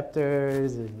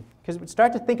interceptors, because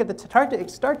start to think of start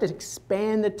to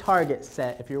expand the target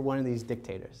set if you're one of these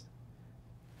dictators.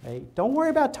 Right? Don't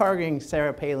worry about targeting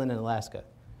Sarah Palin in Alaska.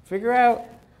 Figure out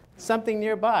something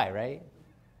nearby, right?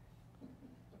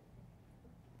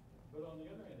 But on the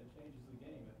other hand, it changes the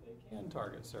game if they can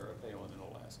target Sarah Palin in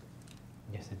Alaska.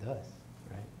 Yes, it does,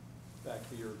 right? Back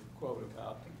to your quote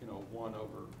about, 1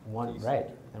 over... One, East right.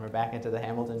 Center. And we're back into the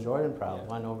Hamilton-Jordan problem. Yeah.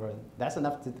 1 over, that's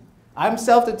enough to... I'm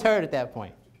self-deterred at that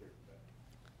point.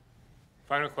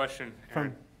 Final question,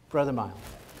 Aaron. From Brother Miles.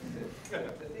 The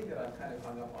thing that I'm kind of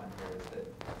hung up on here is that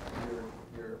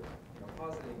you're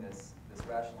positing this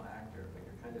rational actor, but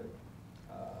you're kind of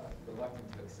reluctant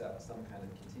to accept some kind of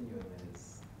continuum in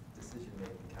his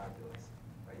decision-making calculus.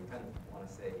 Right? You kind of want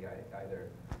to say either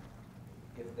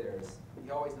he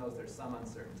always knows there's some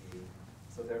uncertainty,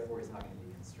 so therefore he's not going to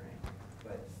be constrained.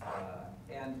 But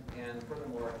and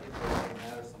furthermore, it doesn't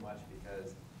matter so much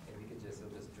because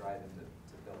he'll just drive him to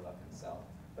build up himself.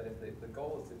 But if the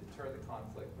goal is to deter the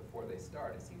conflict before they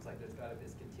start, it seems like there's got to be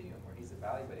this continuum where he's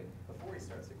evaluating before he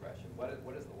starts aggression. What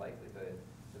is the likelihood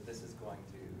that this is going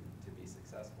to be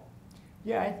successful?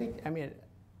 Yeah, I mean,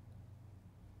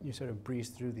 you sort of breeze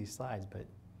through these slides, but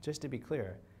just to be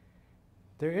clear,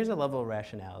 there is a level of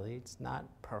rationality. It's not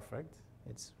perfect.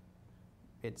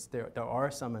 There are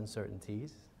some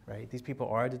uncertainties, right? These people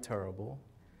are deterrable,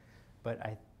 but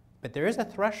there is a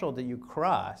threshold that you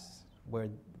cross where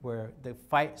the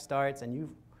fight starts and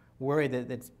you worry that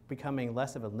it's becoming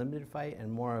less of a limited fight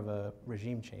and more of a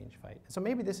regime change fight. So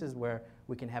maybe this is where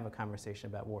we can have a conversation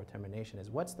about war termination,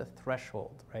 is what's the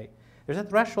threshold, right? There's a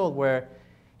threshold where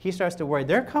he starts to worry,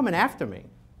 they're coming after me,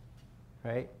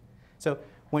 right? So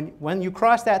when you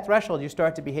cross that threshold, you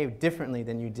start to behave differently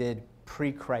than you did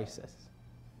pre-crisis.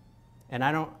 And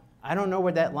I don't know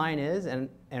where that line is, and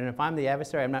if I'm the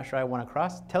adversary, I'm not sure I want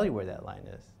to tell you where that line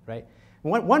is, right?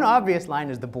 One obvious line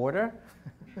is the border.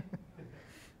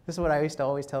 This is what I used to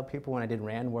always tell people when I did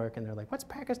RAND work, and they're like, what's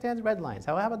Pakistan's red lines?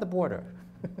 How about the border?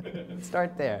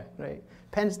 Start there, right?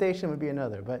 Penn Station would be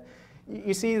another. But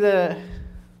You see,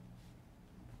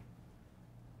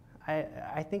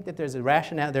 I think that there's a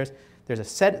rationale, there's a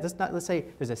set, let's say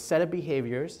there's a set of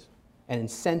behaviors and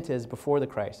incentives before the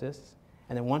crisis,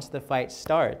 and then once the fight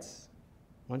starts,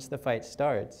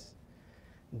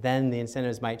 then the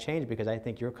incentives might change because I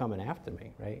think you're coming after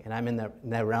me, right? And I'm in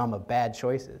that realm of bad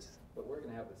choices. But we're going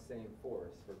to have the same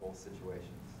force for both situations.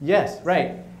 Yes,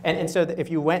 right. And so if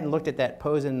you went and looked at that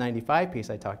Posen 95 piece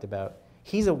I talked about,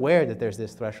 he's aware that there's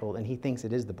this threshold, and he thinks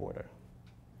it is the border.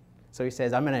 So he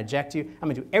says, I'm going to eject you. I'm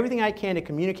going to do everything I can to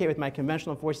communicate with my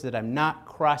conventional forces that I'm not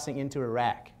crossing into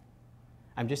Iraq.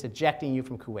 I'm just ejecting you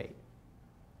from Kuwait.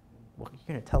 Well, you're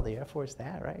going to tell the Air Force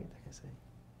that, right? I say,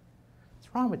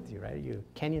 what's wrong with you, right? Are you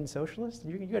a Kenyan socialist?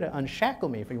 You're going to unshackle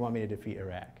me if you want me to defeat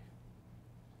Iraq.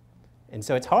 And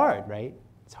so it's hard, right?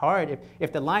 It's hard.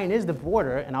 If the line is the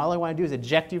border and all I want to do is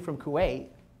eject you from Kuwait,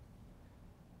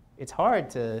 it's hard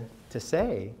to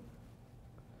say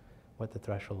what the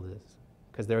threshold is,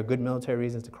 because there are good military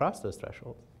reasons to cross those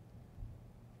thresholds.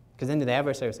 Because then the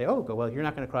adversary will say, oh, well, you're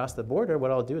not going to cross the border. What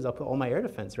I'll do is I'll put all my air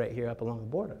defense right here up along the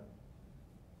border.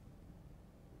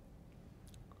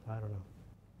 I don't know.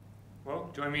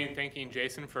 Well, join me in thanking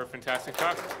Jason for a fantastic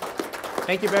talk.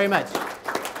 Thank you very much.